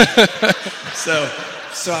 Yeah.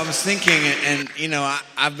 So I was thinking, and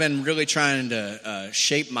I've been really trying to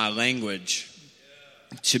shape my language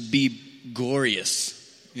to be glorious,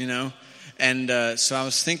 and so I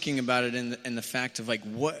was thinking about it in the fact of like,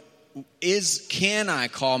 can I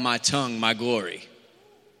call my tongue my glory?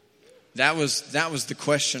 That was the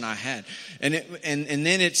question I had, and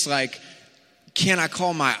then it's like, can I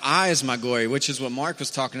call my eyes my glory? Which is what Mark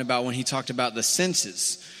was talking about when he talked about the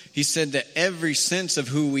senses. He said that every sense of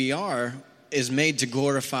who we are is made to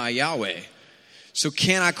glorify Yahweh. So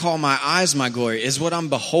can I call my eyes my glory? Is what I'm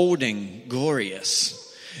beholding glorious?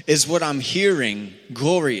 Is what I'm hearing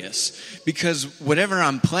glorious? Because whatever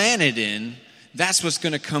I'm planted in, that's what's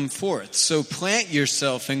going to come forth. So plant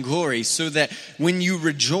yourself in glory so that when you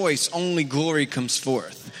rejoice, only glory comes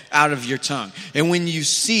forth out of your tongue. And when you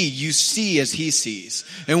see as he sees.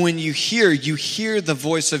 And when you hear the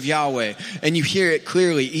voice of Yahweh. And you hear it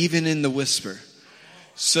clearly, even in the whisper.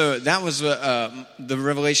 So that was the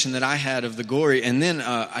revelation that I had of the glory. And then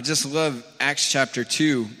I just love Acts chapter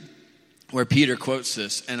 2, where Peter quotes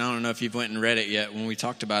this. And I don't know if you've went and read it yet when we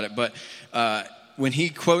talked about it. But when he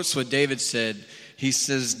quotes what David said,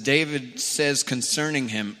 David says concerning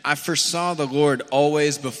him, I foresaw the Lord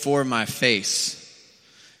always before my face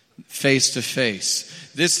to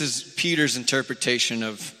face. This is Peter's interpretation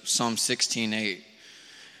of Psalm 16:8.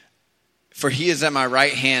 For he is at my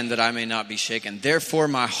right hand that I may not be shaken. Therefore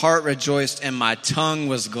my heart rejoiced and my tongue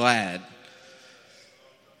was glad.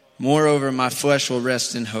 Moreover, my flesh will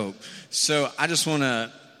rest in hope. So I just want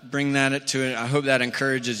to bring that to it. I hope that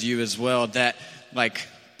encourages you as well, that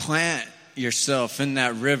plant yourself in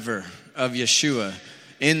that river of Yeshua,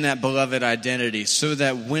 in that beloved identity, so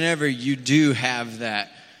that whenever you do have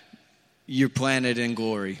that, you're planted in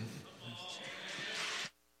glory.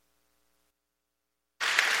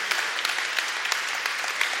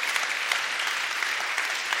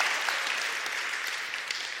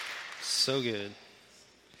 So good.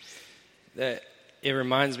 it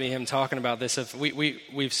reminds me, him talking about this, if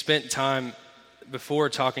we've spent time before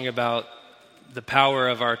talking about the power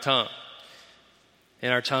of our tongue.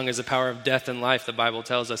 And our tongue is the power of death and life, the Bible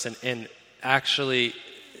tells us. And actually,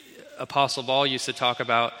 Apostle Paul used to talk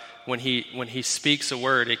about when he speaks a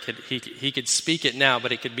word, he could speak it now,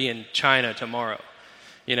 but it could be in China tomorrow.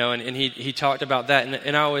 You know, and he talked about that.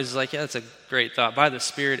 And I was like, yeah, that's a great thought. By the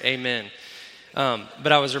Spirit, amen.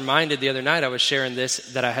 But I was reminded the other night, I was sharing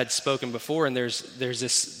this that I had spoken before, and there's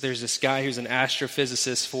this guy who's an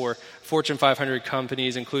astrophysicist for Fortune 500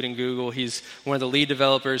 companies, including Google. He's one of the lead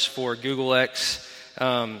developers for Gerlecz,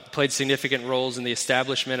 played significant roles in the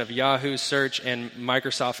establishment of Yahoo Search and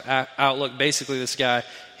Microsoft Outlook. Basically, this guy,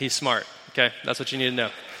 he's smart. Okay, that's what you need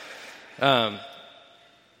to know.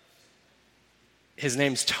 His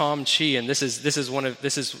name's Tom Chi, and this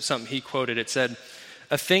is something he quoted. It said,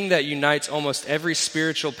 "A thing that unites almost every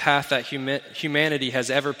spiritual path that humanity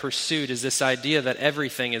has ever pursued is this idea that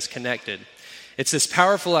everything is connected. It's this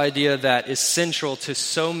powerful idea that is central to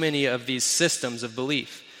so many of these systems of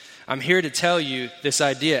belief. I'm here to tell you this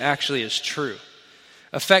idea actually is true.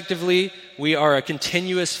 Effectively, we are a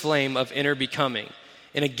continuous flame of inner becoming.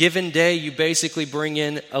 In a given day, you basically bring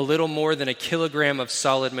in a little more than a kilogram of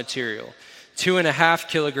solid material, 2.5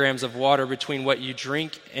 kilograms of water between what you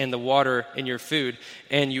drink and the water in your food,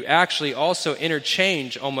 and you actually also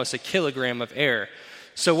interchange almost a kilogram of air.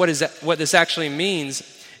 So what this actually means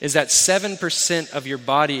is that 7% of your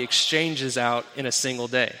body exchanges out in a single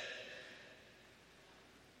day.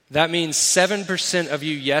 That means 7% of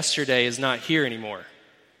you yesterday is not here anymore.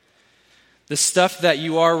 The stuff that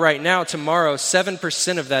you are right now, tomorrow,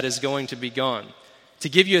 7% of that is going to be gone. To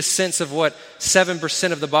give you a sense of what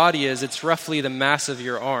 7% of the body is, it's roughly the mass of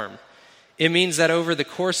your arm. It means that over the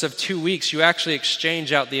course of 2 weeks, you actually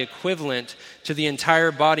exchange out the equivalent to the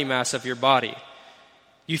entire body mass of your body.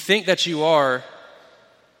 You think that you are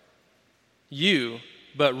you,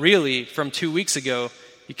 but really, from 2 weeks ago,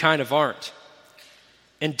 you kind of aren't.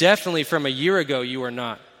 And definitely from a year ago, you are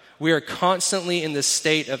not. We are constantly in this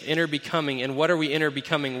state of inner becoming, and what are we inner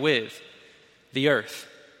becoming with? The earth.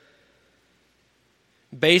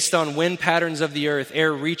 Based on wind patterns of the earth,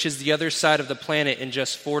 air reaches the other side of the planet in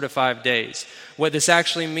just 4 to 5 days. What this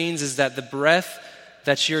actually means is that the breath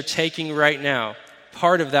that you're taking right now,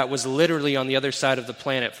 part of that was literally on the other side of the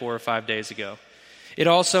planet 4 or 5 days ago. It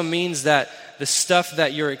also means that the stuff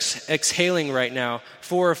that you're exhaling right now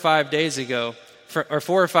 4 or 5 days ago, or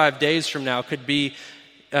 4 or 5 days from now, could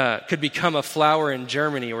become a flower in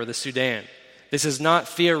Germany or the Sudan. This is not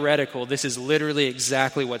theoretical. This is literally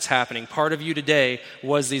exactly what's happening. Part of you today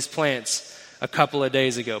was these plants a couple of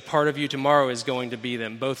days ago. Part of you tomorrow is going to be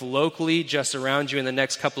them, both locally, just around you in the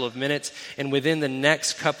next couple of minutes, and within the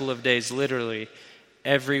next couple of days, literally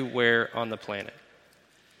everywhere on the planet.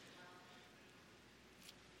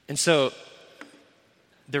 And so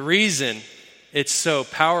the reason it's so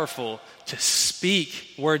powerful to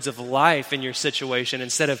speak words of life in your situation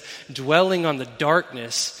instead of dwelling on the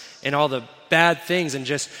darkness and all the bad things, and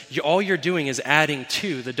just all you're doing is adding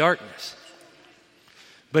to the darkness.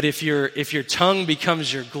 But if your tongue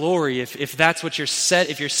becomes your glory, if that's what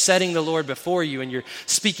if you're setting the Lord before you and you're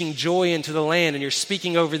speaking joy into the land and you're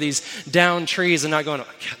speaking over these down trees and not going,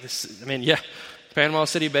 oh, God, Panama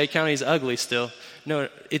City, Bay County is ugly still. No,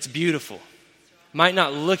 it's beautiful. Might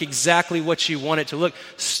not look exactly what you want it to look.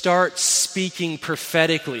 Start speaking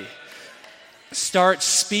prophetically. Start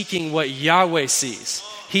speaking what Yahweh sees.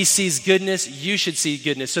 He sees goodness, you should see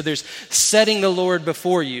goodness. So there's setting the Lord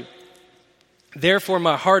before you. Therefore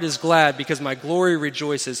my heart is glad because my glory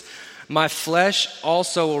rejoices. My flesh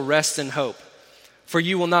also will rest in hope. For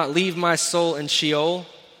you will not leave my soul in Sheol.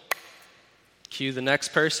 Cue the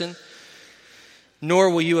next person. Nor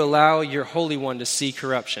will you allow your Holy One to see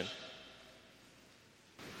corruption.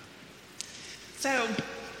 So,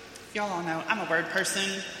 y'all all know I'm a word person.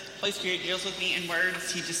 Holy Spirit deals with me in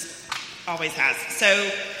words. He just always has.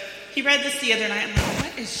 So he read this the other night. I'm like,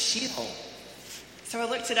 what is Sheol? So I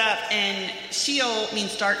looked it up, and Sheol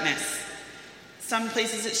means darkness. Some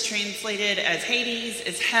places it's translated as Hades,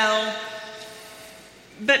 as hell.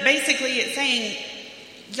 But basically it's saying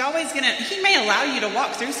Yahweh's he may allow you to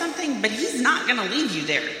walk through something, but he's not going to leave you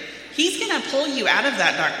there. He's going to pull you out of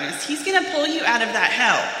that darkness. He's going to pull you out of that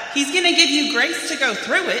hell. He's going to give you grace to go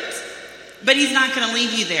through it, but he's not going to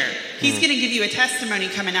leave you there. He's going to give you a testimony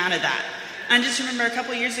coming out of that. I just remember a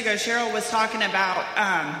couple of years ago, Cheryl was talking about,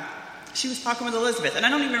 she was talking with Elizabeth, and I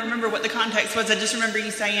don't even remember what the context was. I just remember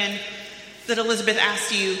you saying that Elizabeth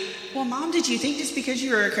asked you, well, Mom, did you think just because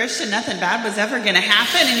you were a Christian, nothing bad was ever going to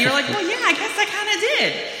happen? And you're like, well, yeah, I guess I kind of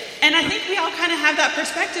did. And I think we all kind of have that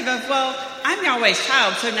perspective of, well, I'm Yahweh's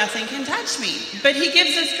child, so nothing can touch me. But he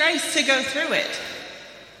gives us grace to go through it.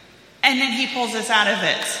 And then he pulls us out of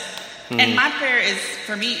it. And my prayer is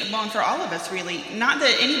for me, well, and for all of us really, not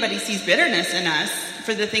that anybody sees bitterness in us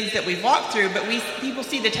for the things that we've walked through, but people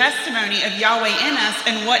see the testimony of Yahweh in us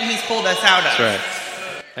and what he's pulled us out of.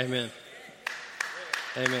 That's right. Amen.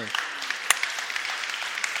 Amen.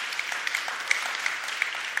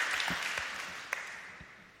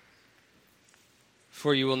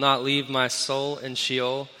 For you will not leave my soul in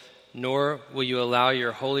Sheol, nor will you allow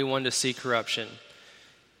your Holy One to see corruption.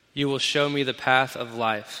 You will show me the path of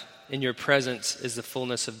life. In your presence is the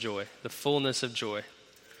fullness of joy. The fullness of joy.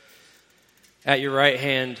 At your right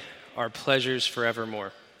hand are pleasures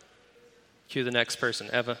forevermore. Cue the next person,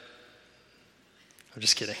 Abba. I'm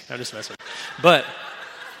just kidding. I'm just messing with you.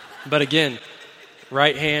 But again,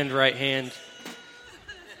 right hand.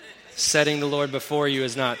 Setting the Lord before you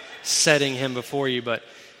is not setting him before you, but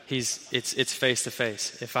it's face to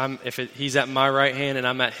face. He's at my right hand and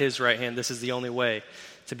I'm at his right hand, this is the only way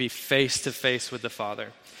to be face to face with the Father.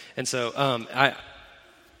 And so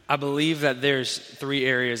I believe that there's 3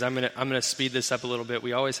 areas. I'm gonna speed this up a little bit.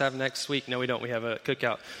 We always have next week. No, we don't. We have a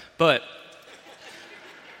cookout. But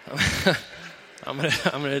I'm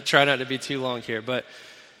gonna try not to be too long here. But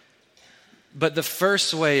the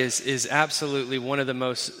first way is absolutely one of the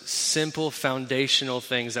most simple foundational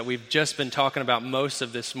things that we've just been talking about most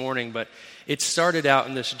of this morning. But it started out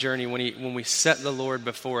in this journey when we set the Lord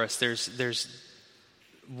before us. There's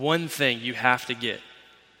one thing you have to get.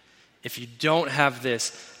 If you don't have this,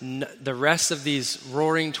 the rest of these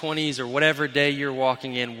roaring 20s or whatever day you're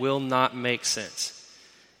walking in will not make sense.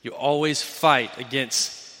 You always fight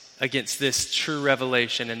against this true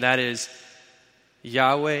revelation, and that is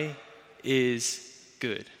Yahweh is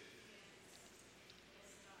good.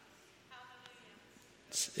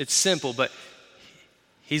 It's simple, but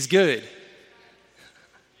he's good.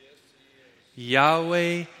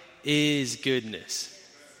 Yahweh is goodness.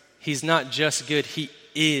 He's not just good, he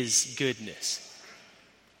is goodness.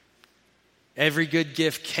 Every good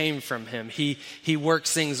gift came from him. He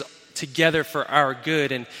works things together for our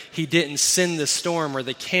good, and he didn't send the storm or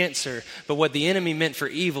the cancer, but what the enemy meant for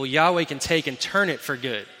evil, Yahweh can take and turn it for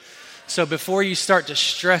good. So before you start to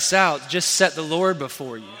stress out, just set the Lord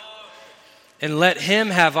before you and let him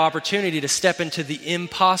have opportunity to step into the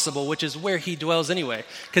impossible, which is where he dwells anyway,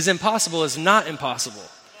 because impossible is not impossible.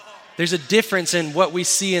 There's a difference in what we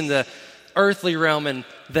see in the earthly realm and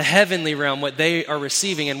the heavenly realm, what they are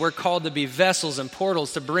receiving, and we're called to be vessels and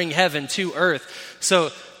portals to bring heaven to earth.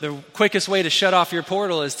 So the quickest way to shut off your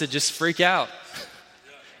portal is to just freak out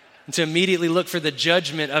and to immediately look for the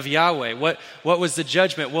judgment of Yahweh. What was the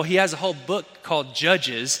judgment? Well, he has a whole book called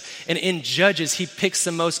Judges, and in Judges he picks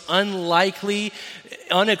the most unlikely,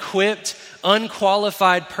 unequipped,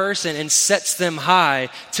 unqualified person and sets them high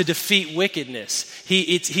to defeat wickedness.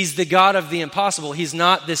 He's the God of the impossible. He's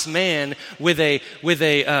not this man with a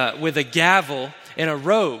gavel and a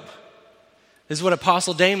robe. This is what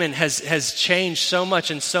Apostle Damon has changed so much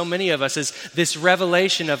in so many of us, is this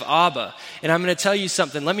revelation of Abba. And I'm going to tell you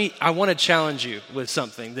something. I want to challenge you with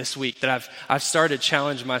something this week that I've started to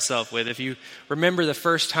challenge myself with. If you remember the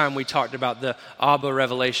first time we talked about the Abba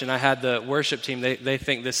revelation, I had the worship team. They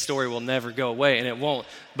think this story will never go away, and it won't,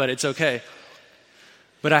 but it's okay.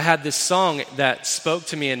 But I had this song that spoke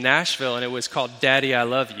to me in Nashville, and it was called Daddy, I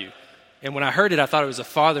Love You. And when I heard it, I thought it was a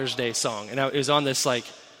Father's Day song. And it was on this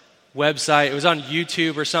website. It was on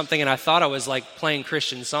YouTube or something, and I thought I was playing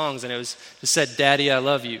Christian songs, and it said, Daddy, I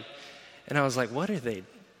love you. And I was like, what are they,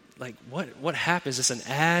 what happened? Is this an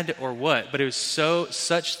ad or what? But it was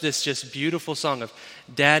such this just beautiful song of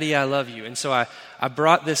Daddy, I love you. And so I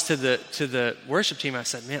brought this to the worship team. I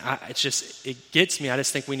said, man, it gets me. I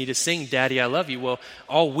just think we need to sing Daddy, I love you. Well,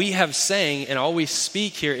 all we have sang and all we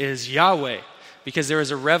speak here is Yahweh, because there is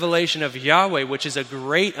a revelation of Yahweh, which is a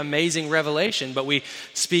great, amazing revelation, but we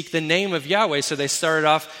speak the name of Yahweh. So they started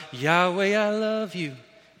off, Yahweh, I love you.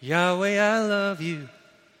 Yahweh, I love you.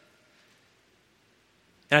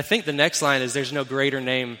 And I think the next line is, there's no greater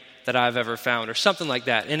name that I've ever found, or something like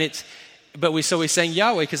that. And we sang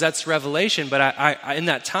Yahweh because that's revelation. But I in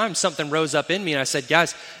that time, something rose up in me, and I said,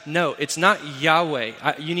 guys, no, it's not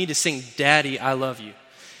Yahweh. You need to sing Daddy, I love you.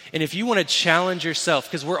 And if you want to challenge yourself,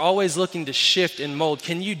 because we're always looking to shift and mold,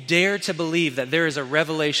 can you dare to believe that there is a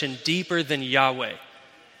revelation deeper than Yahweh?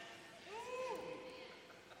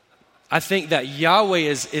 I think that Yahweh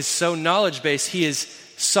is so knowledge-based. He is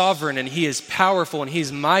sovereign, and he is powerful, and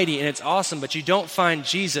he's mighty, and it's awesome. But you don't find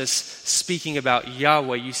Jesus speaking about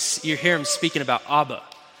Yahweh. You hear him speaking about Abba.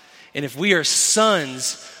 And if we are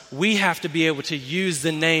sons, we have to be able to use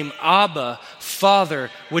the name Abba, Father,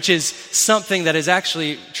 which is something that is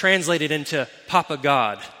actually translated into Papa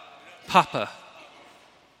God, Papa,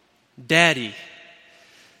 Daddy.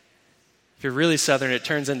 If you're really Southern, it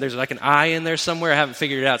turns in, there's like an I in there somewhere. I haven't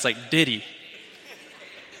figured it out. It's like Diddy.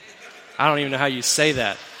 I don't even know how you say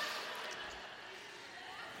that.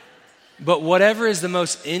 But whatever is the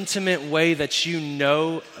most intimate way that you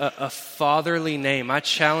know a fatherly name, I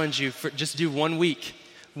challenge you, just do 1 week.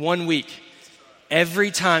 1 week.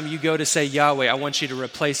 Every time you go to say Yahweh, I want you to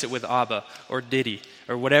replace it with Abba or Diddy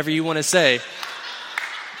or whatever you want to say.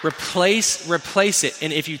 Replace it.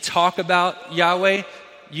 And if you talk about Yahweh,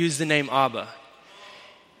 use the name Abba.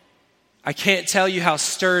 I can't tell you how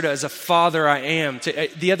stirred as a father I am.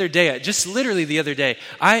 The other day, just literally the other day,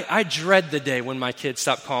 I dread the day when my kids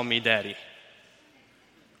stop calling me daddy.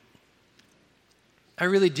 I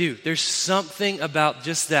really do. There's something about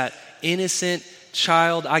just that innocent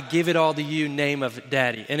child, I give it all to you name of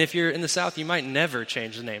daddy. And if you're in the South, you might never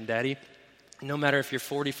change the name daddy. No matter if you're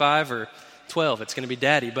 45 or 12, it's going to be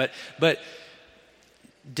daddy. But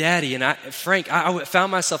Daddy, and Frank, I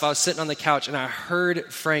found myself, I was sitting on the couch and I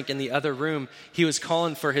heard Frank in the other room. He was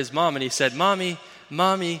calling for his mom and he said, Mommy,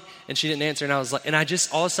 and she didn't answer. And I was like, and I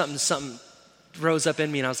just, all of a sudden, something rose up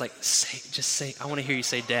in me and I was like, say, I want to hear you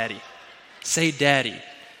say daddy. Say daddy.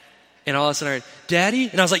 And all of a sudden I heard, Daddy?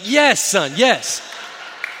 And I was like, yes, son, yes.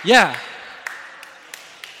 Yeah.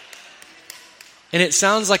 And it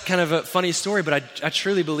sounds like kind of a funny story, but I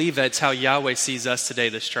truly believe that it's how Yahweh sees us today,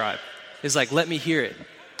 this tribe. It's like, let me hear it.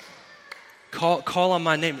 Call on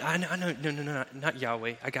my name. I know, no, not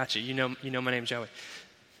Yahweh. I got you. You know my name's Yahweh.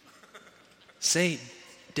 Say,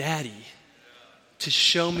 Daddy, to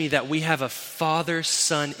show me that we have a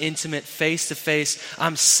father-son, intimate, face-to-face,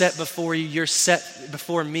 I'm set before you, you're set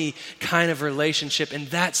before me kind of relationship. And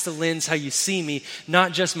that's the lens how you see me,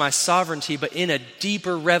 not just my sovereignty, but in a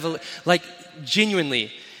deeper revelation, like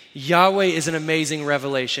genuinely. Yahweh is an amazing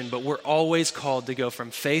revelation, but we're always called to go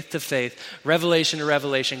from faith to faith, revelation to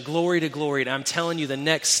revelation, glory to glory. And I'm telling you, the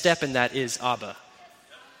next step in that is Abba.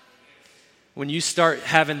 When you start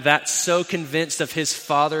having that so convinced of his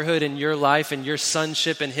fatherhood in your life and your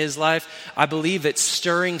sonship in his life, I believe it's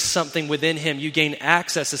stirring something within him. You gain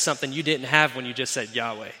access to something you didn't have when you just said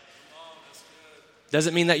Yahweh.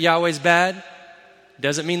 Doesn't mean that Yahweh's bad.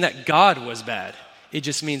 Doesn't mean that God was bad. It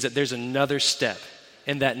just means that there's another step.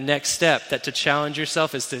 And that next step, that to challenge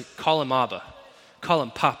yourself, is to call him Abba, call him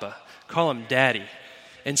Papa, call him Daddy,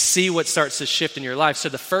 and see what starts to shift in your life. So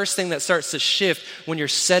the first thing that starts to shift when you're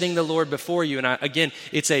setting the Lord before you, and again,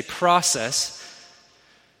 it's a process,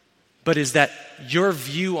 but is that your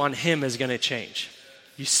view on him is going to change.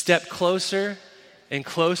 You step closer and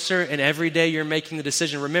closer, and every day you're making the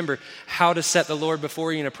decision. Remember, how to set the Lord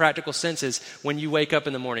before you in a practical sense is when you wake up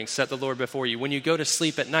in the morning, set the Lord before you. When you go to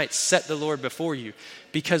sleep at night, set the Lord before you.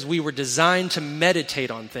 Because we were designed to meditate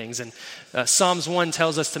on things. And Psalms 1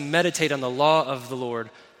 tells us to meditate on the law of the Lord.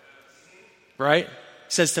 Right? It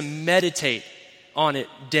says to meditate on it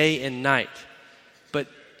day and night. But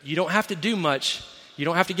you don't have to do much. You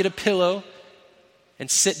don't have to get a pillow and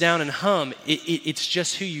sit down and hum. It's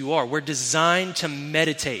just who you are. We're designed to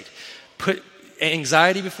meditate. Put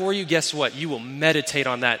anxiety before you, guess what? You will meditate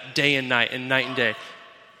on that day and night and day.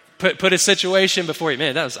 Put a situation before you.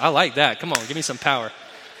 Man, I like that. Come on, give me some power.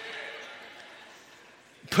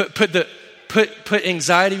 Put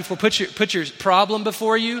anxiety before, put your problem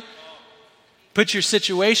before you. Put your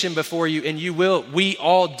situation before you, and we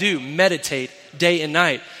all do meditate day and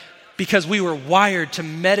night. Because we were wired to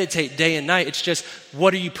meditate day and night. It's just,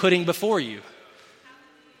 what are you putting before you?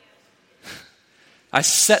 I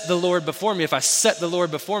set the Lord before me. If I set the Lord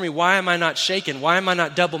before me, why am I not shaken? Why am I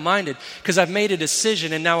not double-minded? Because I've made a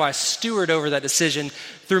decision and now I steward over that decision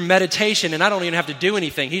through meditation, and I don't even have to do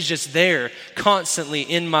anything. He's just there constantly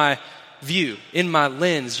in my view, in my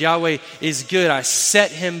lens. Yahweh is good. I set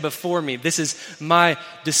him before me. This is my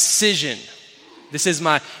decision. This is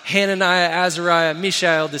my Hananiah, Azariah,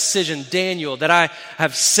 Mishael decision, Daniel, that I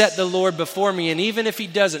have set the Lord before me. And even if he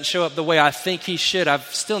doesn't show up the way I think he should, I'm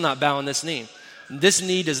still not bowing this knee. This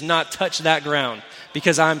knee does not touch that ground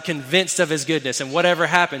because I'm convinced of his goodness, and whatever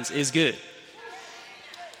happens is good.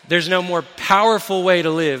 There's no more powerful way to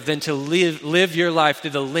live than to live your life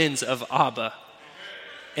through the lens of Abba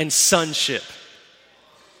and sonship.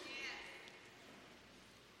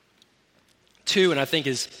 2, and I think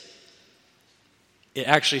it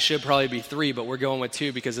actually should probably be 3, but we're going with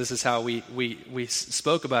 2 because this is how we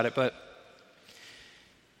spoke about it. But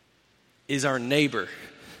is our neighbor,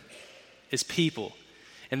 is people.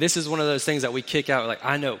 And this is one of those things that we kick out, like,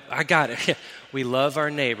 I know, I got it. We love our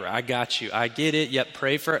neighbor. I got you. I get it. Yep,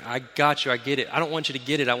 pray for it. I got you. I get it. I don't want you to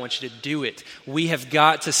get it. I want you to do it. We have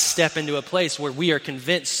got to step into a place where we are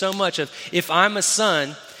convinced so much of, if I'm a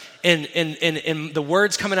son and the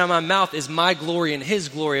words coming out of my mouth is my glory and his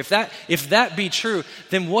glory, if that be true,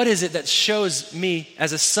 then what is it that shows me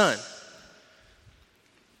as a son?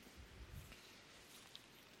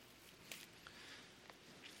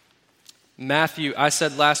 Matthew, I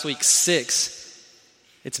said last week 6.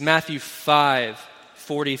 It's Matthew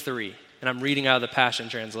 5:43, and I'm reading out of the Passion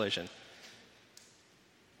Translation.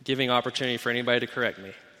 Giving opportunity for anybody to correct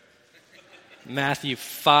me. Matthew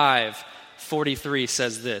 5:43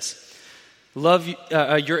 says this: "Love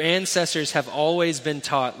your ancestors have always been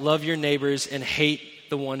taught, love your neighbors and hate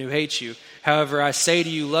the one who hates you. However, I say to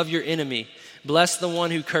you, love your enemy. Bless the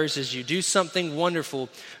one who curses you. Do something wonderful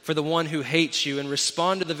for the one who hates you, and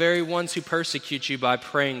respond to the very ones who persecute you by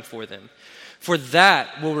praying for them. For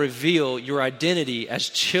that will reveal your identity as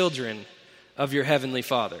children of your heavenly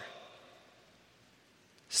Father."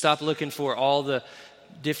 Stop looking for all the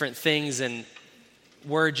different things and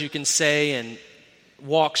words you can say and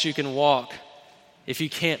walks you can walk. If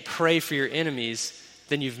you can't pray for your enemies,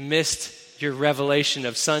 then you've missed your revelation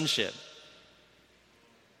of sonship.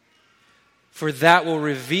 For that will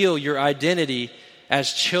reveal your identity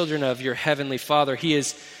as children of your heavenly Father. He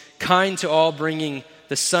is kind to all, bringing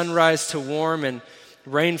the sunrise to warm and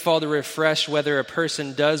rainfall to refresh, whether a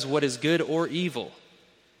person does what is good or evil.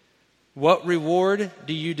 What reward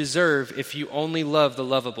do you deserve if you only love the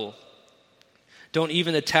lovable? Don't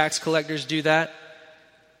even the tax collectors do that?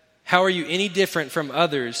 How are you any different from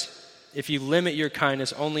others if you limit your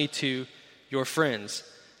kindness only to your friends?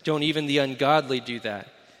 Don't even the ungodly do that?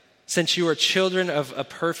 Since you are children of a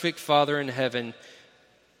perfect Father in heaven,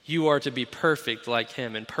 you are to be perfect like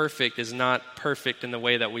him. And perfect is not perfect in the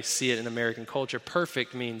way that we see it in American culture.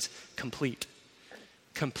 Perfect means complete.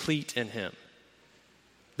 Complete in him.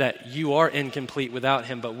 That you are incomplete without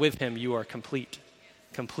him, but with him you are complete.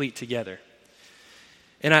 Complete together.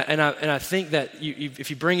 And I think that if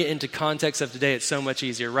you bring it into context of today, it's so much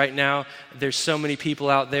easier. Right now, there's so many people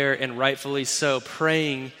out there, and rightfully so,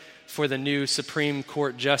 praying for the new Supreme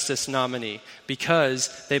Court Justice nominee because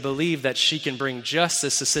they believe that she can bring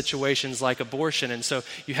justice to situations like abortion. And so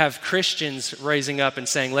you have Christians raising up and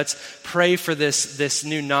saying, let's pray for this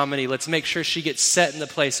new nominee. Let's make sure she gets set in the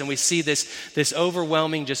place. And we see this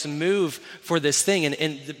overwhelming just move for this thing.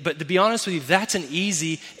 But to be honest with you, that's an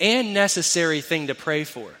easy and necessary thing to pray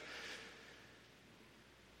for.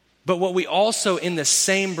 But what we also in the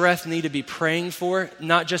same breath need to be praying for,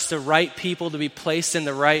 not just the right people to be placed in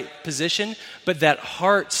the right position, but that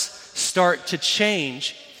hearts start to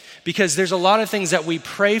change. Because there's a lot of things that we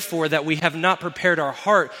pray for that we have not prepared our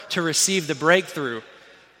heart to receive the breakthrough,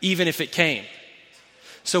 even if it came.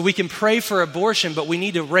 So we can pray for abortion, but we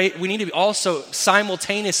need to also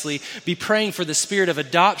simultaneously be praying for the spirit of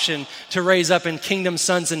adoption to raise up in kingdom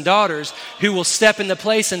sons and daughters who will step into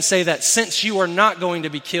place and say that since you are not going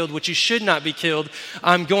to be killed, which you should not be killed,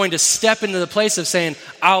 I'm going to step into the place of saying,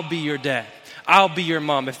 I'll be your dad. I'll be your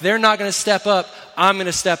mom. If they're not going to step up, I'm going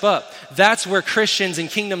to step up. That's where Christians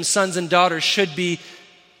and kingdom sons and daughters should be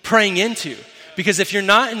praying into. Because if you're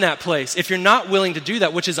not in that place, if you're not willing to do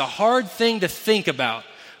that, which is a hard thing to think about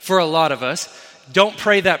for a lot of us, don't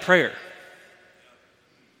pray that prayer.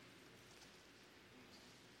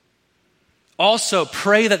 Also,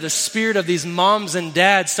 pray that the spirit of these moms and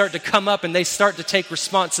dads start to come up and they start to take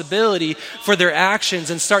responsibility for their actions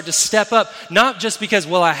and start to step up, not just because,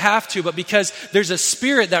 well, I have to, but because there's a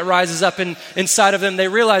spirit that rises up inside of them. They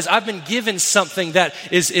realize I've been given something that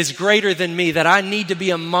is greater than me, that I need to be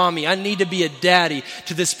a mommy, I need to be a daddy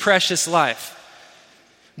to this precious life.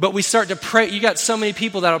 But we start to pray. You got so many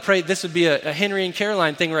people that'll pray. This would be a Henry and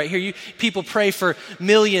Caroline thing right here. People pray for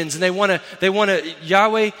millions, and they want to.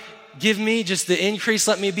 Yahweh, give me just the increase.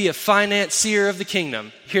 Let me be a financier of the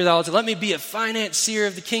kingdom. Hear that all the time. Let me be a financier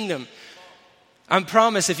of the kingdom. I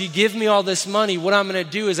promise, if you give me all this money, what I'm going to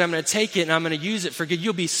do is I'm going to take it and I'm going to use it for good.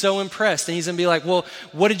 You'll be so impressed, and he's going to be like, "Well,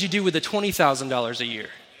 what did you do with the $20,000 a year?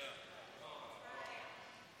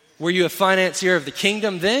 Were you a financier of the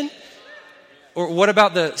kingdom then?" Or what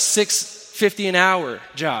about the $6.50 an hour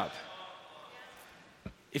job?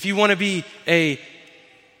 If you want to be a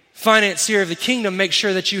financier of the kingdom, make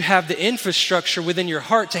sure that you have the infrastructure within your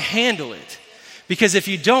heart to handle it. Because if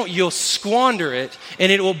you don't, you'll squander it, and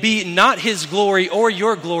it will be not his glory or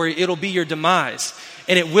your glory, it'll be your demise.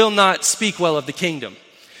 And it will not speak well of the kingdom.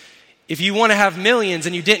 If you want to have millions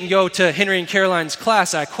and you didn't go to Henry and Caroline's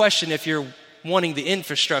class, I question if you're wanting the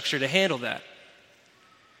infrastructure to handle that.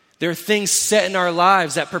 There are things set in our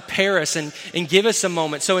lives that prepare us and give us a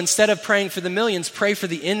moment. So instead of praying for the millions, pray for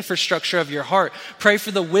the infrastructure of your heart. Pray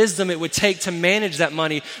for the wisdom it would take to manage that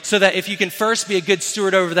money so that if you can first be a good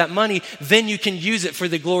steward over that money, then you can use it for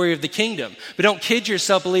the glory of the kingdom. But don't kid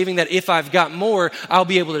yourself believing that if I've got more, I'll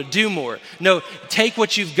be able to do more. No, take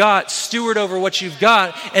what you've got, steward over what you've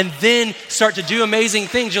got, and then start to do amazing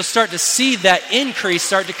things. You'll start to see that increase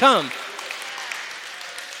start to come.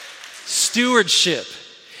 Stewardship.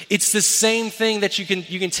 It's the same thing that you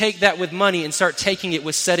can take that with money and start taking it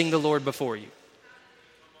with setting the Lord before you.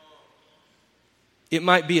 It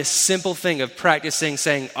might be a simple thing of practicing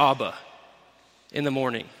saying Abba in the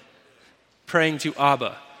morning. Praying to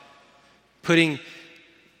Abba. Putting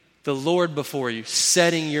the Lord before you.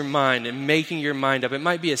 Setting your mind and making your mind up. It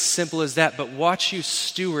might be as simple as that, but watch you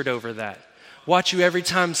steward over that. Watch you every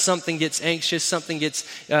time something gets anxious, something gets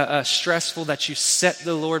stressful, that you set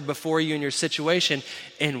the Lord before you in your situation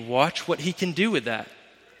and watch what he can do with that.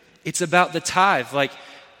 It's about the tithe. Like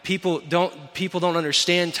people don't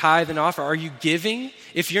understand tithe and offer. Are you giving?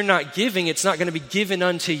 If you're not giving, it's not going to be given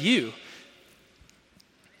unto you.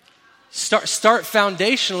 Start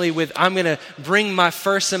foundationally with, I'm going to bring my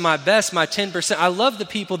first and my best, my 10%. I love the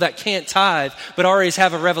people that can't tithe but always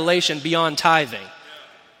have a revelation beyond tithing.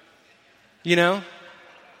 You know?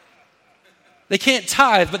 They can't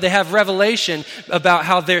tithe, but they have revelation about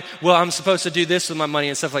how I'm supposed to do this with my money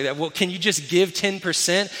and stuff like that. Well, can you just give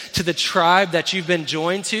 10% to the tribe that you've been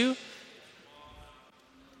joined to?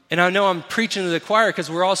 And I know I'm preaching to the choir because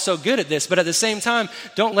we're all so good at this, but at the same time,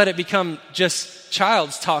 don't let it become just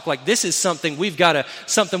child's talk. Like this is something we got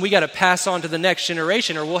to pass on to the next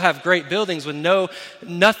generation, or we'll have great buildings with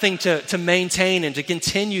nothing to maintain and to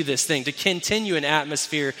continue this thing, to continue an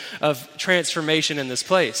atmosphere of transformation in this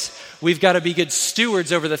place. We've got to be good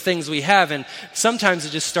stewards over the things we have, and sometimes it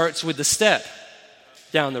just starts with the step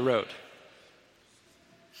down the road.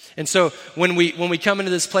 And so when we come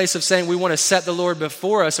into this place of saying we want to set the Lord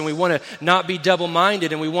before us and we want to not be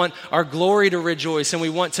double-minded and we want our glory to rejoice and we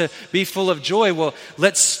want to be full of joy, well,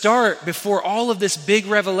 let's start before all of this big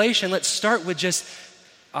revelation. Let's start with just,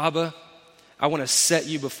 Abba, I want to set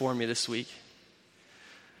you before me this week.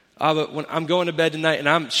 Abba, when I'm going to bed tonight and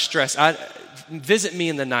I'm stressed, visit me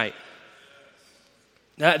in the night.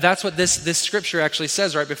 That's what this scripture actually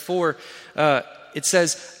says right before it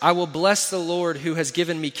says, I will bless the Lord who has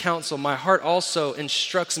given me counsel. My heart also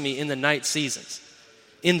instructs me in the night seasons.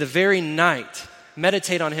 In the very night,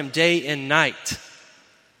 meditate on him day and night.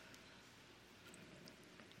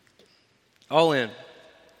 All in.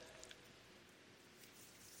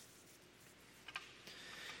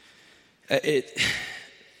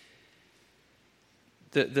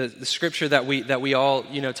 The scripture that we all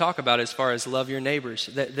talk about as far as love your neighbors,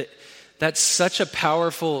 that's such a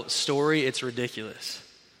powerful story, it's ridiculous.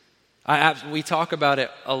 We talk about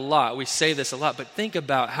it a lot. We say this a lot, but think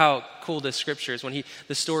about how cool this scripture is.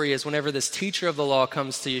 The story is whenever this teacher of the law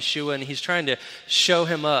comes to Yeshua and he's trying to show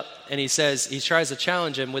him up, and he tries to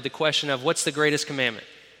challenge him with the question of what's the greatest commandment?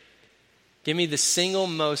 Give me the single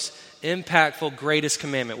most impactful greatest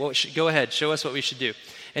commandment. Go ahead, show us what we should do.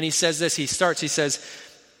 And he says this, he says,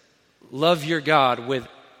 love your God with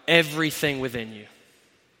everything within you.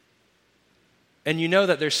 And you know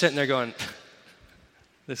that they're sitting there going,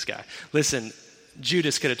 this guy. Listen,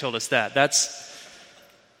 Judas could have told us that.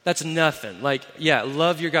 That's nothing. Like, yeah,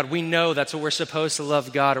 love your God. We know that's what we're supposed to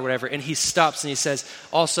love God or whatever. And he stops and he says,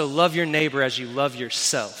 also love your neighbor as you love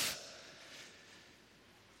yourself.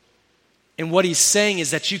 And what he's saying is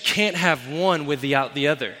that you can't have one without the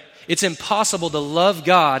other. It's impossible to love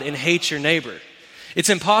God and hate your neighbor. It's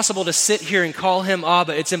impossible to sit here and call him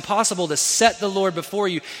Abba. It's impossible to set the Lord before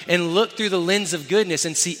you and look through the lens of goodness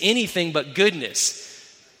and see anything but goodness.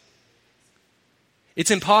 It's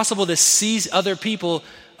impossible to see other people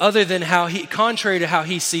other than contrary to how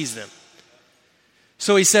he sees them.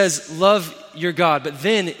 So he says, love your God. But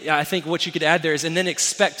then I think what you could add there is, and then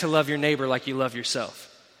expect to love your neighbor like you love yourself.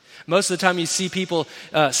 Most of the time you see people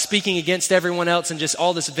speaking against everyone else and just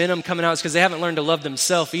all this venom coming out is because they haven't learned to love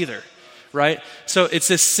themselves either. Right? So it's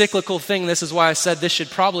this cyclical thing. This is why I said this should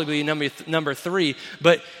probably be number 3.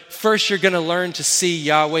 But first you're going to learn to see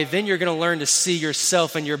Yahweh. Then you're going to learn to see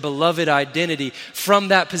yourself and your beloved identity. From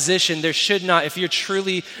that position, there should not, if you're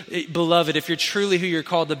truly beloved, if you're truly who you're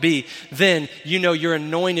called to be, then you know you're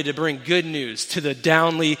anointed to bring good news to the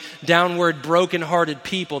downward, brokenhearted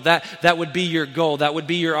people. That would be your goal. That would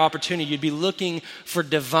be your opportunity. You'd be looking for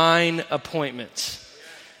divine appointments.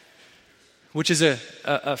 Which is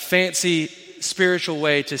a fancy spiritual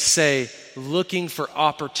way to say looking for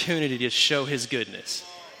opportunity to show his goodness.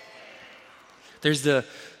 There's the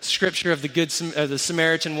scripture of the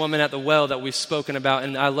Samaritan woman at the well that we've spoken about.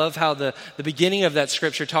 And I love how the beginning of that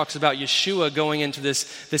scripture talks about Yeshua going into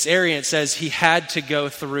this area, and it says he had to go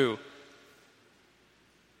through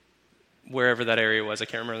wherever that area was. I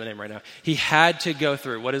can't remember the name right now. He had to go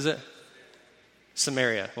through, what is it?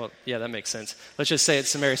 Samaria. Well, yeah, that makes sense. Let's just say it's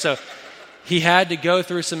Samaria. So he had to go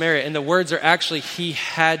through Samaria, and the words are actually he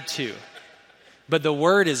had to. But the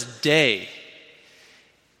word is day,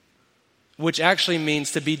 which actually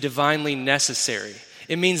means to be divinely necessary.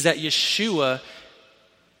 It means that Yeshua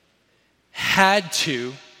had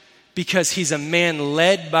to, because he's a man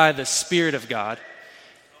led by the Spirit of God.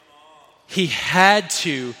 He had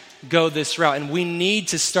to go this route, and we need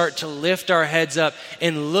to start to lift our heads up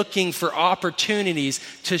and looking for opportunities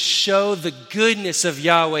to show the goodness of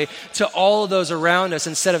Yahweh to all of those around us,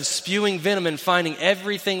 instead of spewing venom and finding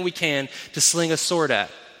everything we can to sling a sword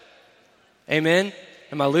at. Amen?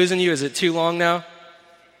 Am I losing you? Is it too long now?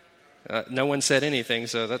 No one said anything,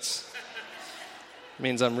 so that's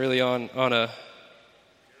means I'm really on a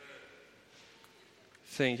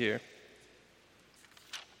thing here.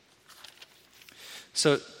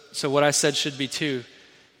 So what I said should be 2,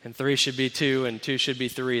 and 3 should be 2, and 2 should be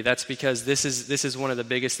 3. That's because this is one of the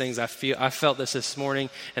biggest things I felt this morning,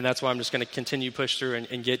 and that's why I'm just going to continue push through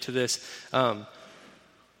and get to this.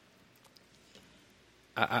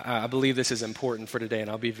 I believe this is important for today, and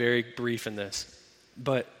I'll be very brief in this.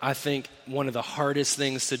 But I think one of the hardest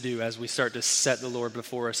things to do as we start to set the Lord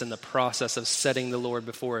before us, in the process of setting the Lord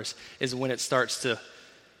before us, is when you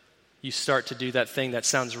start to do that thing that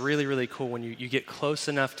sounds really, really cool, when you get close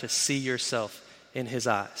enough to see yourself in his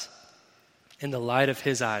eyes, in the light of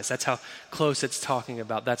his eyes. That's how close it's talking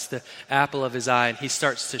about. That's the apple of his eye, and he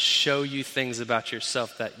starts to show you things about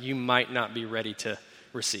yourself that you might not be ready to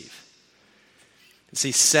receive.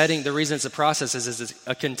 See, the reason it's a process is it's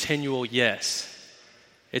a continual yes.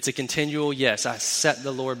 It's a continual yes. I set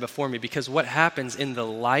the Lord before me, because what happens in the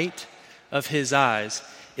light of his eyes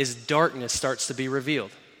is darkness starts to be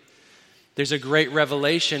revealed. There's a great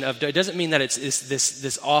revelation of, it doesn't mean that it's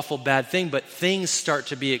this awful bad thing, but things start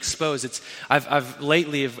to be exposed. I've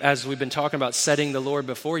lately, as we've been talking about setting the Lord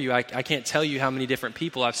before you, I can't tell you how many different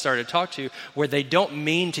people I've started to talk to where they don't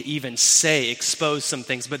mean to even say expose some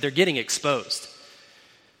things, but they're getting exposed.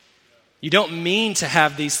 You don't mean to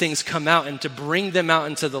have these things come out and to bring them out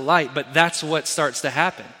into the light, but that's what starts to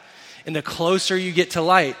happen. And the closer you get to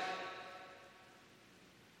light,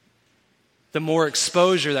 the more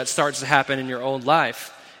exposure that starts to happen in your own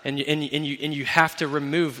life. And you have to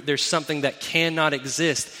remove, there's something that cannot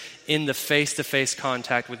exist in the face-to-face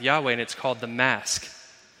contact with Yahweh, and it's called the mask.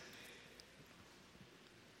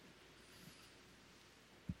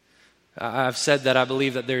 I've said that I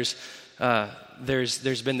believe that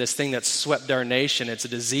there's been this thing that's swept our nation. It's a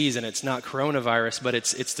disease, and it's not coronavirus, but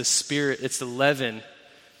it's the spirit, it's the leaven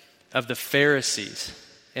of the Pharisees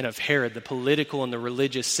and of Herod, the political and the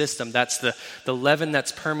religious system. That's the leaven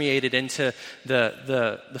that's permeated into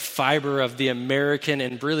the fiber of the American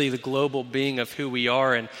and really the global being of who we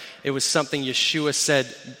are. And it was something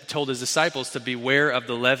Yeshua told his disciples to beware of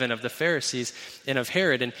the leaven of the Pharisees and of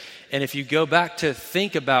Herod. And if you go back to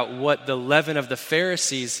think about what the leaven of the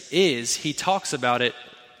Pharisees is, he talks about it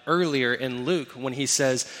earlier in Luke when he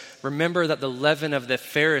says, remember that the leaven of the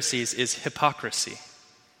Pharisees is hypocrisy.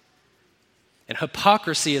 And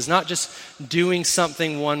hypocrisy is not just doing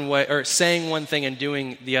something one way or saying one thing and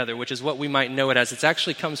doing the other, which is what we might know it as. It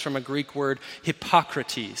actually comes from a Greek word,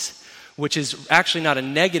 Hippocrates, which is actually not a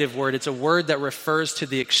negative word. It's a word that refers to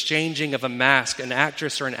the exchanging of a mask, an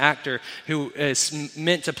actress or an actor who is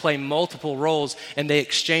meant to play multiple roles, and they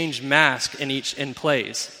exchange masks in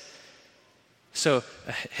plays. So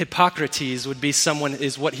Hippocrates would be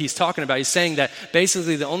is what he's talking about. He's saying that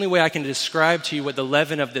basically the only way I can describe to you what the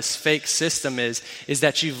leaven of this fake system is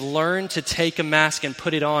that you've learned to take a mask and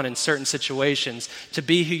put it on in certain situations to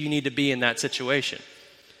be who you need to be in that situation,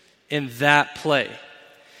 in that play.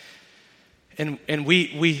 And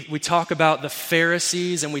we talk about the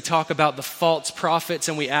Pharisees and we talk about the false prophets,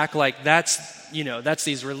 and we act like that's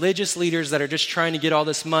these religious leaders that are just trying to get all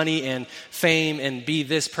this money and fame and be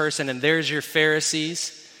this person, and there's your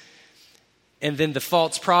Pharisees. And then the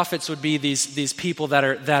false prophets would be these people that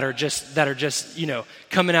are just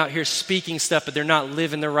coming out here speaking stuff, but they're not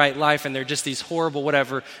living the right life, and they're just these horrible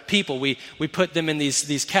whatever people. We put them in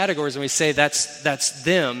these categories, and we say that's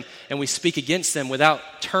them, and we speak against them without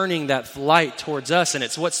turning that light towards us. And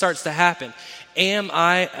it's what starts to happen. Am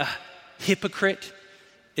I a hypocrite?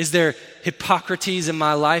 Is there Hippocrates in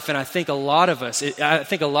my life? And I think a lot of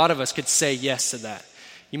us could say yes to that.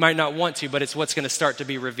 You might not want to, but it's what's going to start to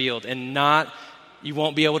be revealed, and you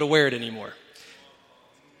won't be able to wear it anymore.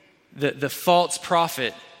 the false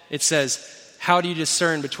prophet, it says, how do you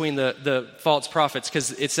discern between the false prophets?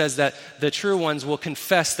 Because it says that the true ones will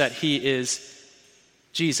confess that he is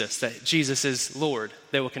Jesus, that Jesus is Lord.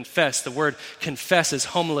 They will confess. The word confess is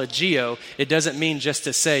homologio. It doesn't mean just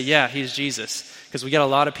to say, yeah, he's Jesus, because we got a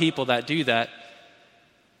lot of people that do that.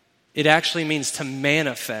 It actually means to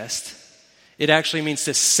manifest. It actually means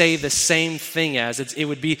to say the same thing as. It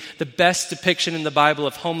would be the best depiction in the Bible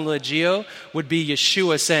of homologio would be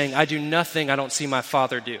Yeshua saying, I do nothing I don't see my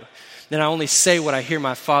Father do. Then I only say what I hear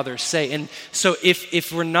my Father say. And so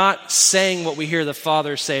if we're not saying what we hear the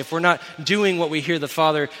Father say, if we're not doing what we hear the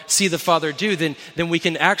Father, see the Father do, then we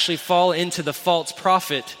can actually fall into the false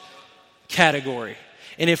prophet category.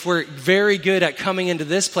 And if we're very good at coming into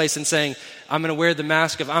this place and saying, I'm going to wear the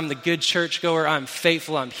mask of I'm the good churchgoer, I'm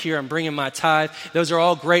faithful, I'm here, I'm bringing my tithe, those are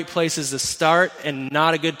all great places to start and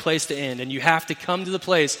not a good place to end. And you have to come to the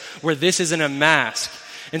place where this isn't a mask.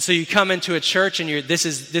 And so you come into a church and this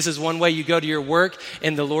is one way. You go to your work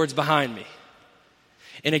and the Lord's behind me.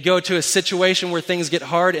 And I go to a situation where things get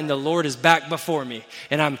hard and the Lord is back before me.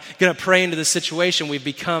 And I'm going to pray into the situation. We've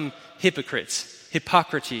become hypocrites,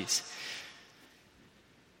 Hippocrates.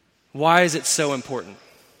 Why is it so important?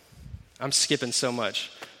 I'm skipping so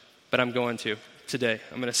much, but I'm going to today.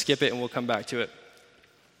 I'm going to skip it and we'll come back to it.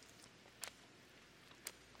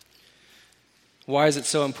 Why is it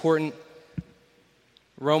so important?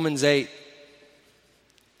 Romans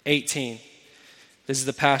 8:18. This is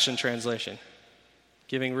the Passion Translation.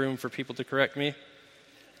 Giving room for people to correct me.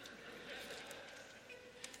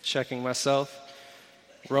 Checking myself.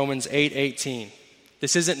 Romans 8:18.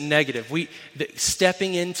 This isn't negative.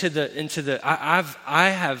 Stepping into the.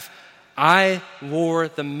 I wore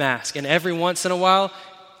the mask, and every once in a while,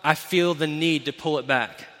 I feel the need to pull it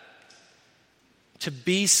back. To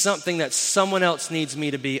be something that someone else needs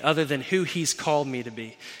me to be other than who he's called me to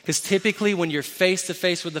be. Because typically when you're face to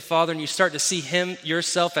face with the Father and you start to see him,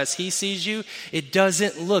 yourself as he sees you, it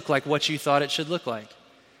doesn't look like what you thought it should look like.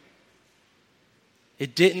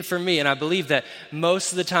 It didn't for me, and I believe that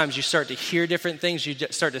most of the times you start to hear different things, you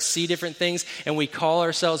start to see different things, and we call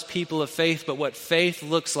ourselves people of faith, but what faith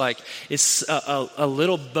looks like is a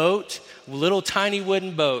little boat, little tiny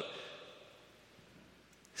wooden boat,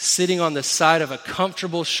 sitting on the side of a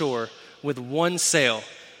comfortable shore with one sail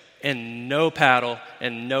and no paddle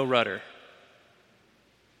and no rudder.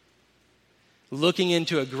 Looking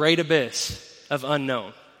into a great abyss of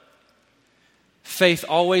unknown. Faith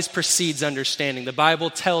always precedes understanding. The Bible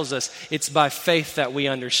tells us it's by faith that we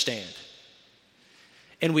understand.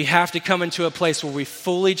 And we have to come into a place where we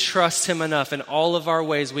fully trust him enough in all of our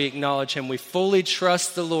ways. We acknowledge him. We fully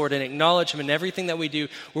trust the Lord and acknowledge him in everything that we do.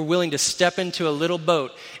 We're willing to step into a little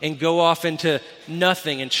boat and go off into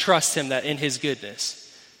nothing and trust him that in his goodness.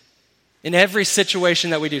 In every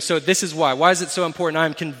situation that we do. So this is why. Why is it so important? I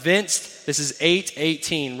am convinced, this is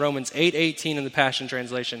 8:18, Romans 8:18 in the Passion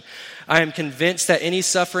Translation. I am convinced that any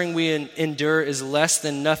suffering we endure is less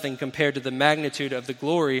than nothing compared to the magnitude of the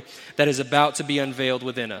glory that is about to be unveiled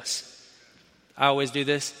within us. I always do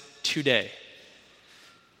this, today.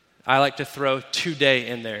 I like to throw today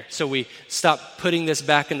in there. So we stop putting this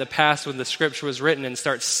back in the past when the scripture was written and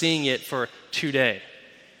start seeing it for today.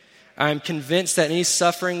 I am convinced that any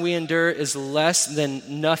suffering we endure is less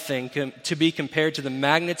than nothing to be compared to the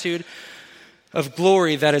magnitude of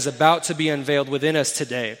glory that is about to be unveiled within us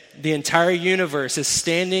today. The entire universe is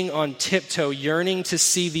standing on tiptoe, yearning to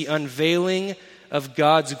see the unveiling of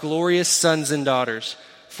God's glorious sons and daughters.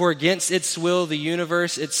 For against its will, the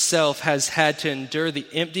universe itself has had to endure the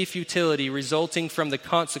empty futility resulting from the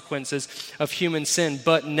consequences of human sin.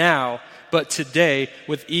 But today,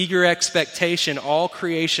 with eager expectation, all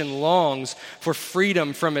creation longs for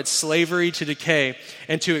freedom from its slavery to decay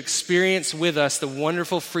and to experience with us the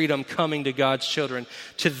wonderful freedom coming to God's children.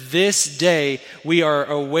 To this day, we are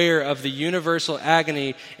aware of the universal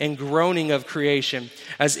agony and groaning of creation,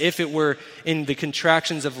 as if it were in the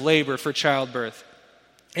contractions of labor for childbirth.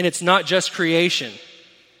 And it's not just creation.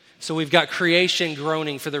 So we've got creation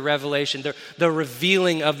groaning for the revelation. The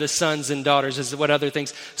revealing of the sons and daughters is what other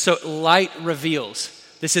things. So light reveals.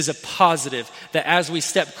 This is a positive. That as we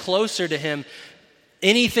step closer to him,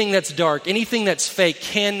 anything that's dark, anything that's fake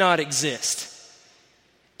cannot exist.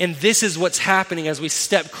 And this is what's happening as we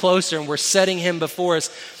step closer and we're setting him before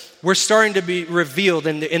us. We're starting to be revealed.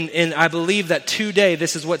 And I believe that today,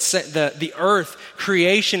 this is what the earth,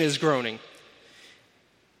 creation is groaning.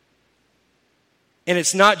 And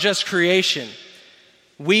it's not just creation.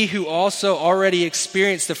 We who also already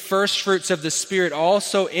experienced the first fruits of the Spirit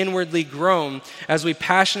also inwardly groan as we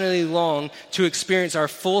passionately long to experience our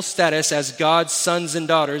full status as God's sons and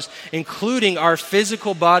daughters, including our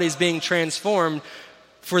physical bodies being transformed.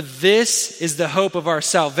 For this is the hope of our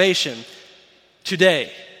salvation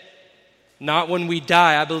today. Not when we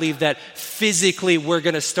die. I believe that physically we're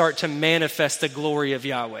going to start to manifest the glory of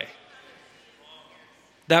Yahweh.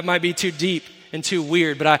 That might be too deep and too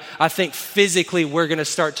weird, but I think physically we're going to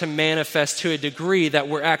start to manifest to a degree that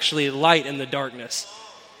we're actually light in the darkness.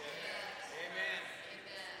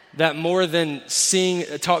 That more than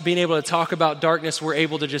being able to talk about darkness, we're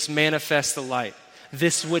able to just manifest the light.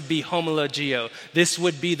 This would be homologio. This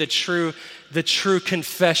would be the true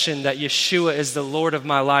confession that Yeshua is the Lord of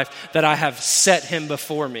my life, that I have set him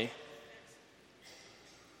before me.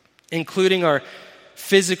 Including our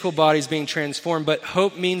physical bodies being transformed, but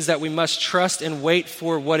hope means that we must trust and wait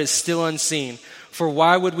for what is still unseen. For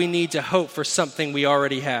why would we need to hope for something we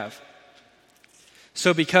already have?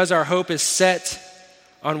 So because our hope is set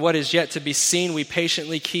on what is yet to be seen, we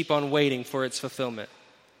patiently keep on waiting for its fulfillment.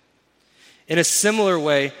 In a similar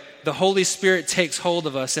way, the Holy Spirit takes hold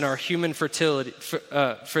of us in our human frailty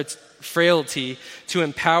to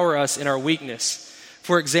empower us in our weakness.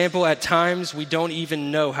 For example, at times we don't even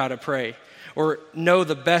know how to pray or know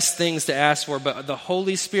the best things to ask for, but the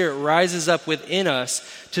Holy Spirit rises up within us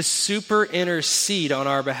to super intercede on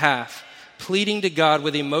our behalf, pleading to God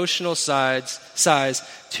with emotional sighs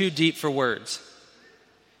too deep for words.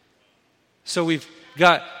 So we've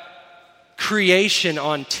got creation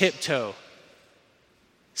on tiptoe,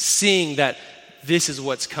 seeing that this is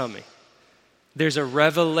what's coming. There's a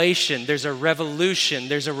revelation, there's a revolution,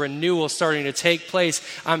 there's a renewal starting to take place.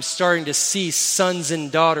 I'm starting to see sons and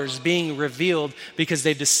daughters being revealed because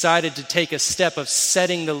they've decided to take a step of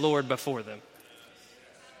setting the Lord before them.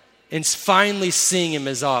 And finally seeing him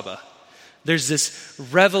as Abba. There's this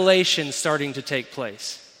revelation starting to take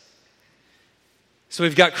place. So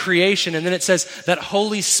we've got creation, and then it says that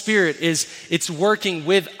Holy Spirit it's working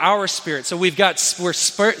with our spirit. So we're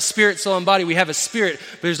spirit, soul, and body. We have a spirit,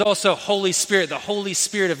 but there's also Holy Spirit, the Holy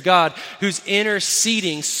Spirit of God, who's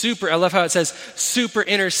interceding I love how it says super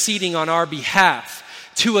interceding on our behalf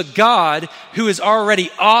to a God who is already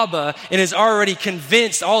Abba and is already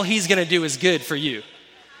convinced all he's going to do is good for you.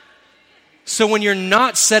 So when you're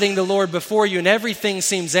not setting the Lord before you and everything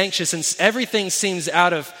seems anxious and everything seems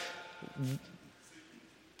out of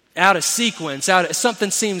sequence,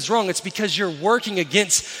 something seems wrong, it's because you're working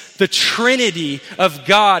against the Trinity of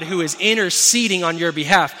God who is interceding on your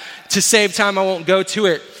behalf. To save time, I won't go to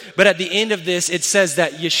it, but at the end of this, it says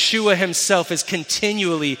that Yeshua himself is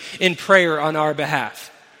continually in prayer on our behalf.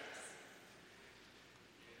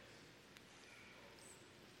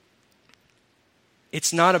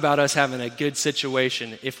 It's not about us having a good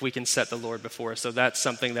situation if we can set the Lord before us. So that's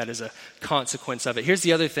something that is a consequence of it. Here's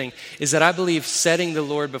the other thing, is that I believe setting the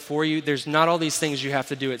Lord before you, there's not all these things you have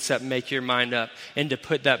to do except make your mind up and to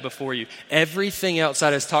put that before you. Everything else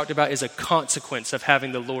that is talked about is a consequence of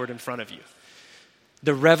having the Lord in front of you.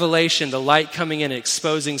 The revelation, the light coming in,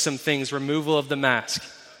 exposing some things, removal of the mask.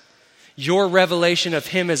 Your revelation of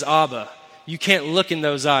him as Abba, you can't look in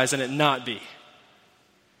those eyes and it not be.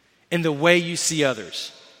 In the way you see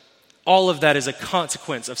others. All of that is a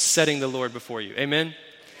consequence of setting the Lord before you. Amen?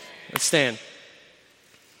 Let's stand.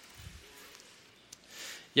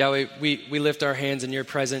 Yahweh, we lift our hands in your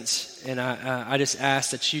presence, and I just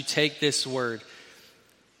ask that you take this word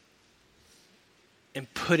and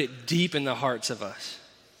put it deep in the hearts of us.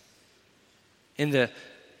 In the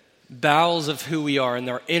bowels of who we are, in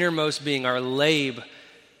our innermost being, our lab,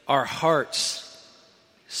 our hearts.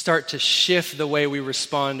 Start to shift the way we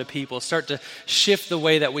respond to people. Start to shift the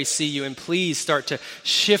way that we see you. And please start to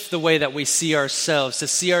shift the way that we see ourselves. To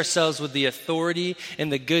see ourselves with the authority and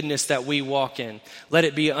the goodness that we walk in. Let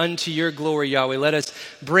it be unto your glory, Yahweh. Let us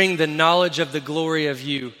bring the knowledge of the glory of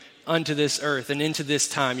you unto this earth and into this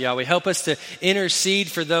time, Yahweh. Help us to intercede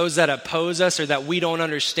for those that oppose us or that we don't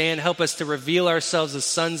understand. Help us to reveal ourselves as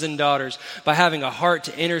sons and daughters by having a heart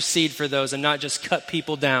to intercede for those and not just cut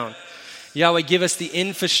people down. Yahweh, give us the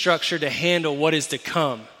infrastructure to handle what is to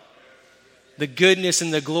come. The goodness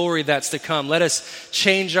and the glory that's to come. Let us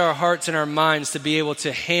change our hearts and our minds to be able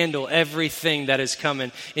to handle everything that is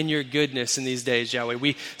coming in your goodness in these days, Yahweh.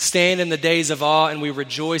 We stand in the days of awe and we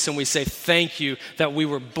rejoice and we say thank you that we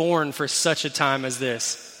were born for such a time as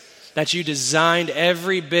this. That you designed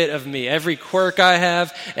every bit of me, every quirk I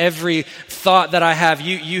have, every thought that I have.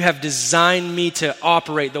 You have designed me to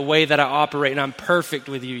operate the way that I operate, and I'm perfect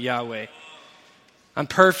with you, Yahweh. I'm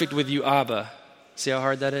perfect with you, Abba. See how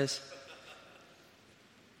hard that is?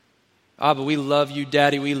 Abba, we love you.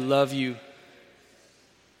 Daddy, we love you.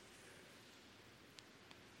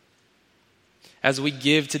 As we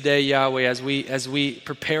give today, Yahweh, as we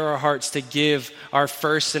prepare our hearts to give our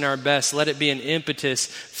first and our best, let it be an impetus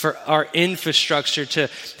for our infrastructure to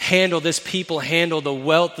handle this people, handle the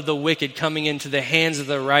wealth of the wicked coming into the hands of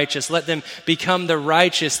the righteous. Let them become the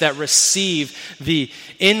righteous that receive the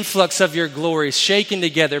influx of your glory, shaken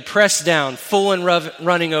together, pressed down, full and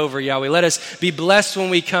running over, Yahweh. Let us be blessed when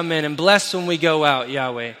we come in and blessed when we go out,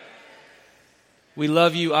 Yahweh. We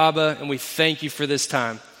love you, Abba, and we thank you for this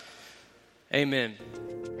time. Amen.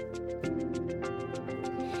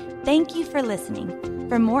 Thank you for listening.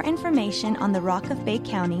 For more information on the Rock of Bay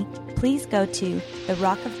County, please go to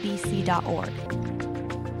therockofbc.org.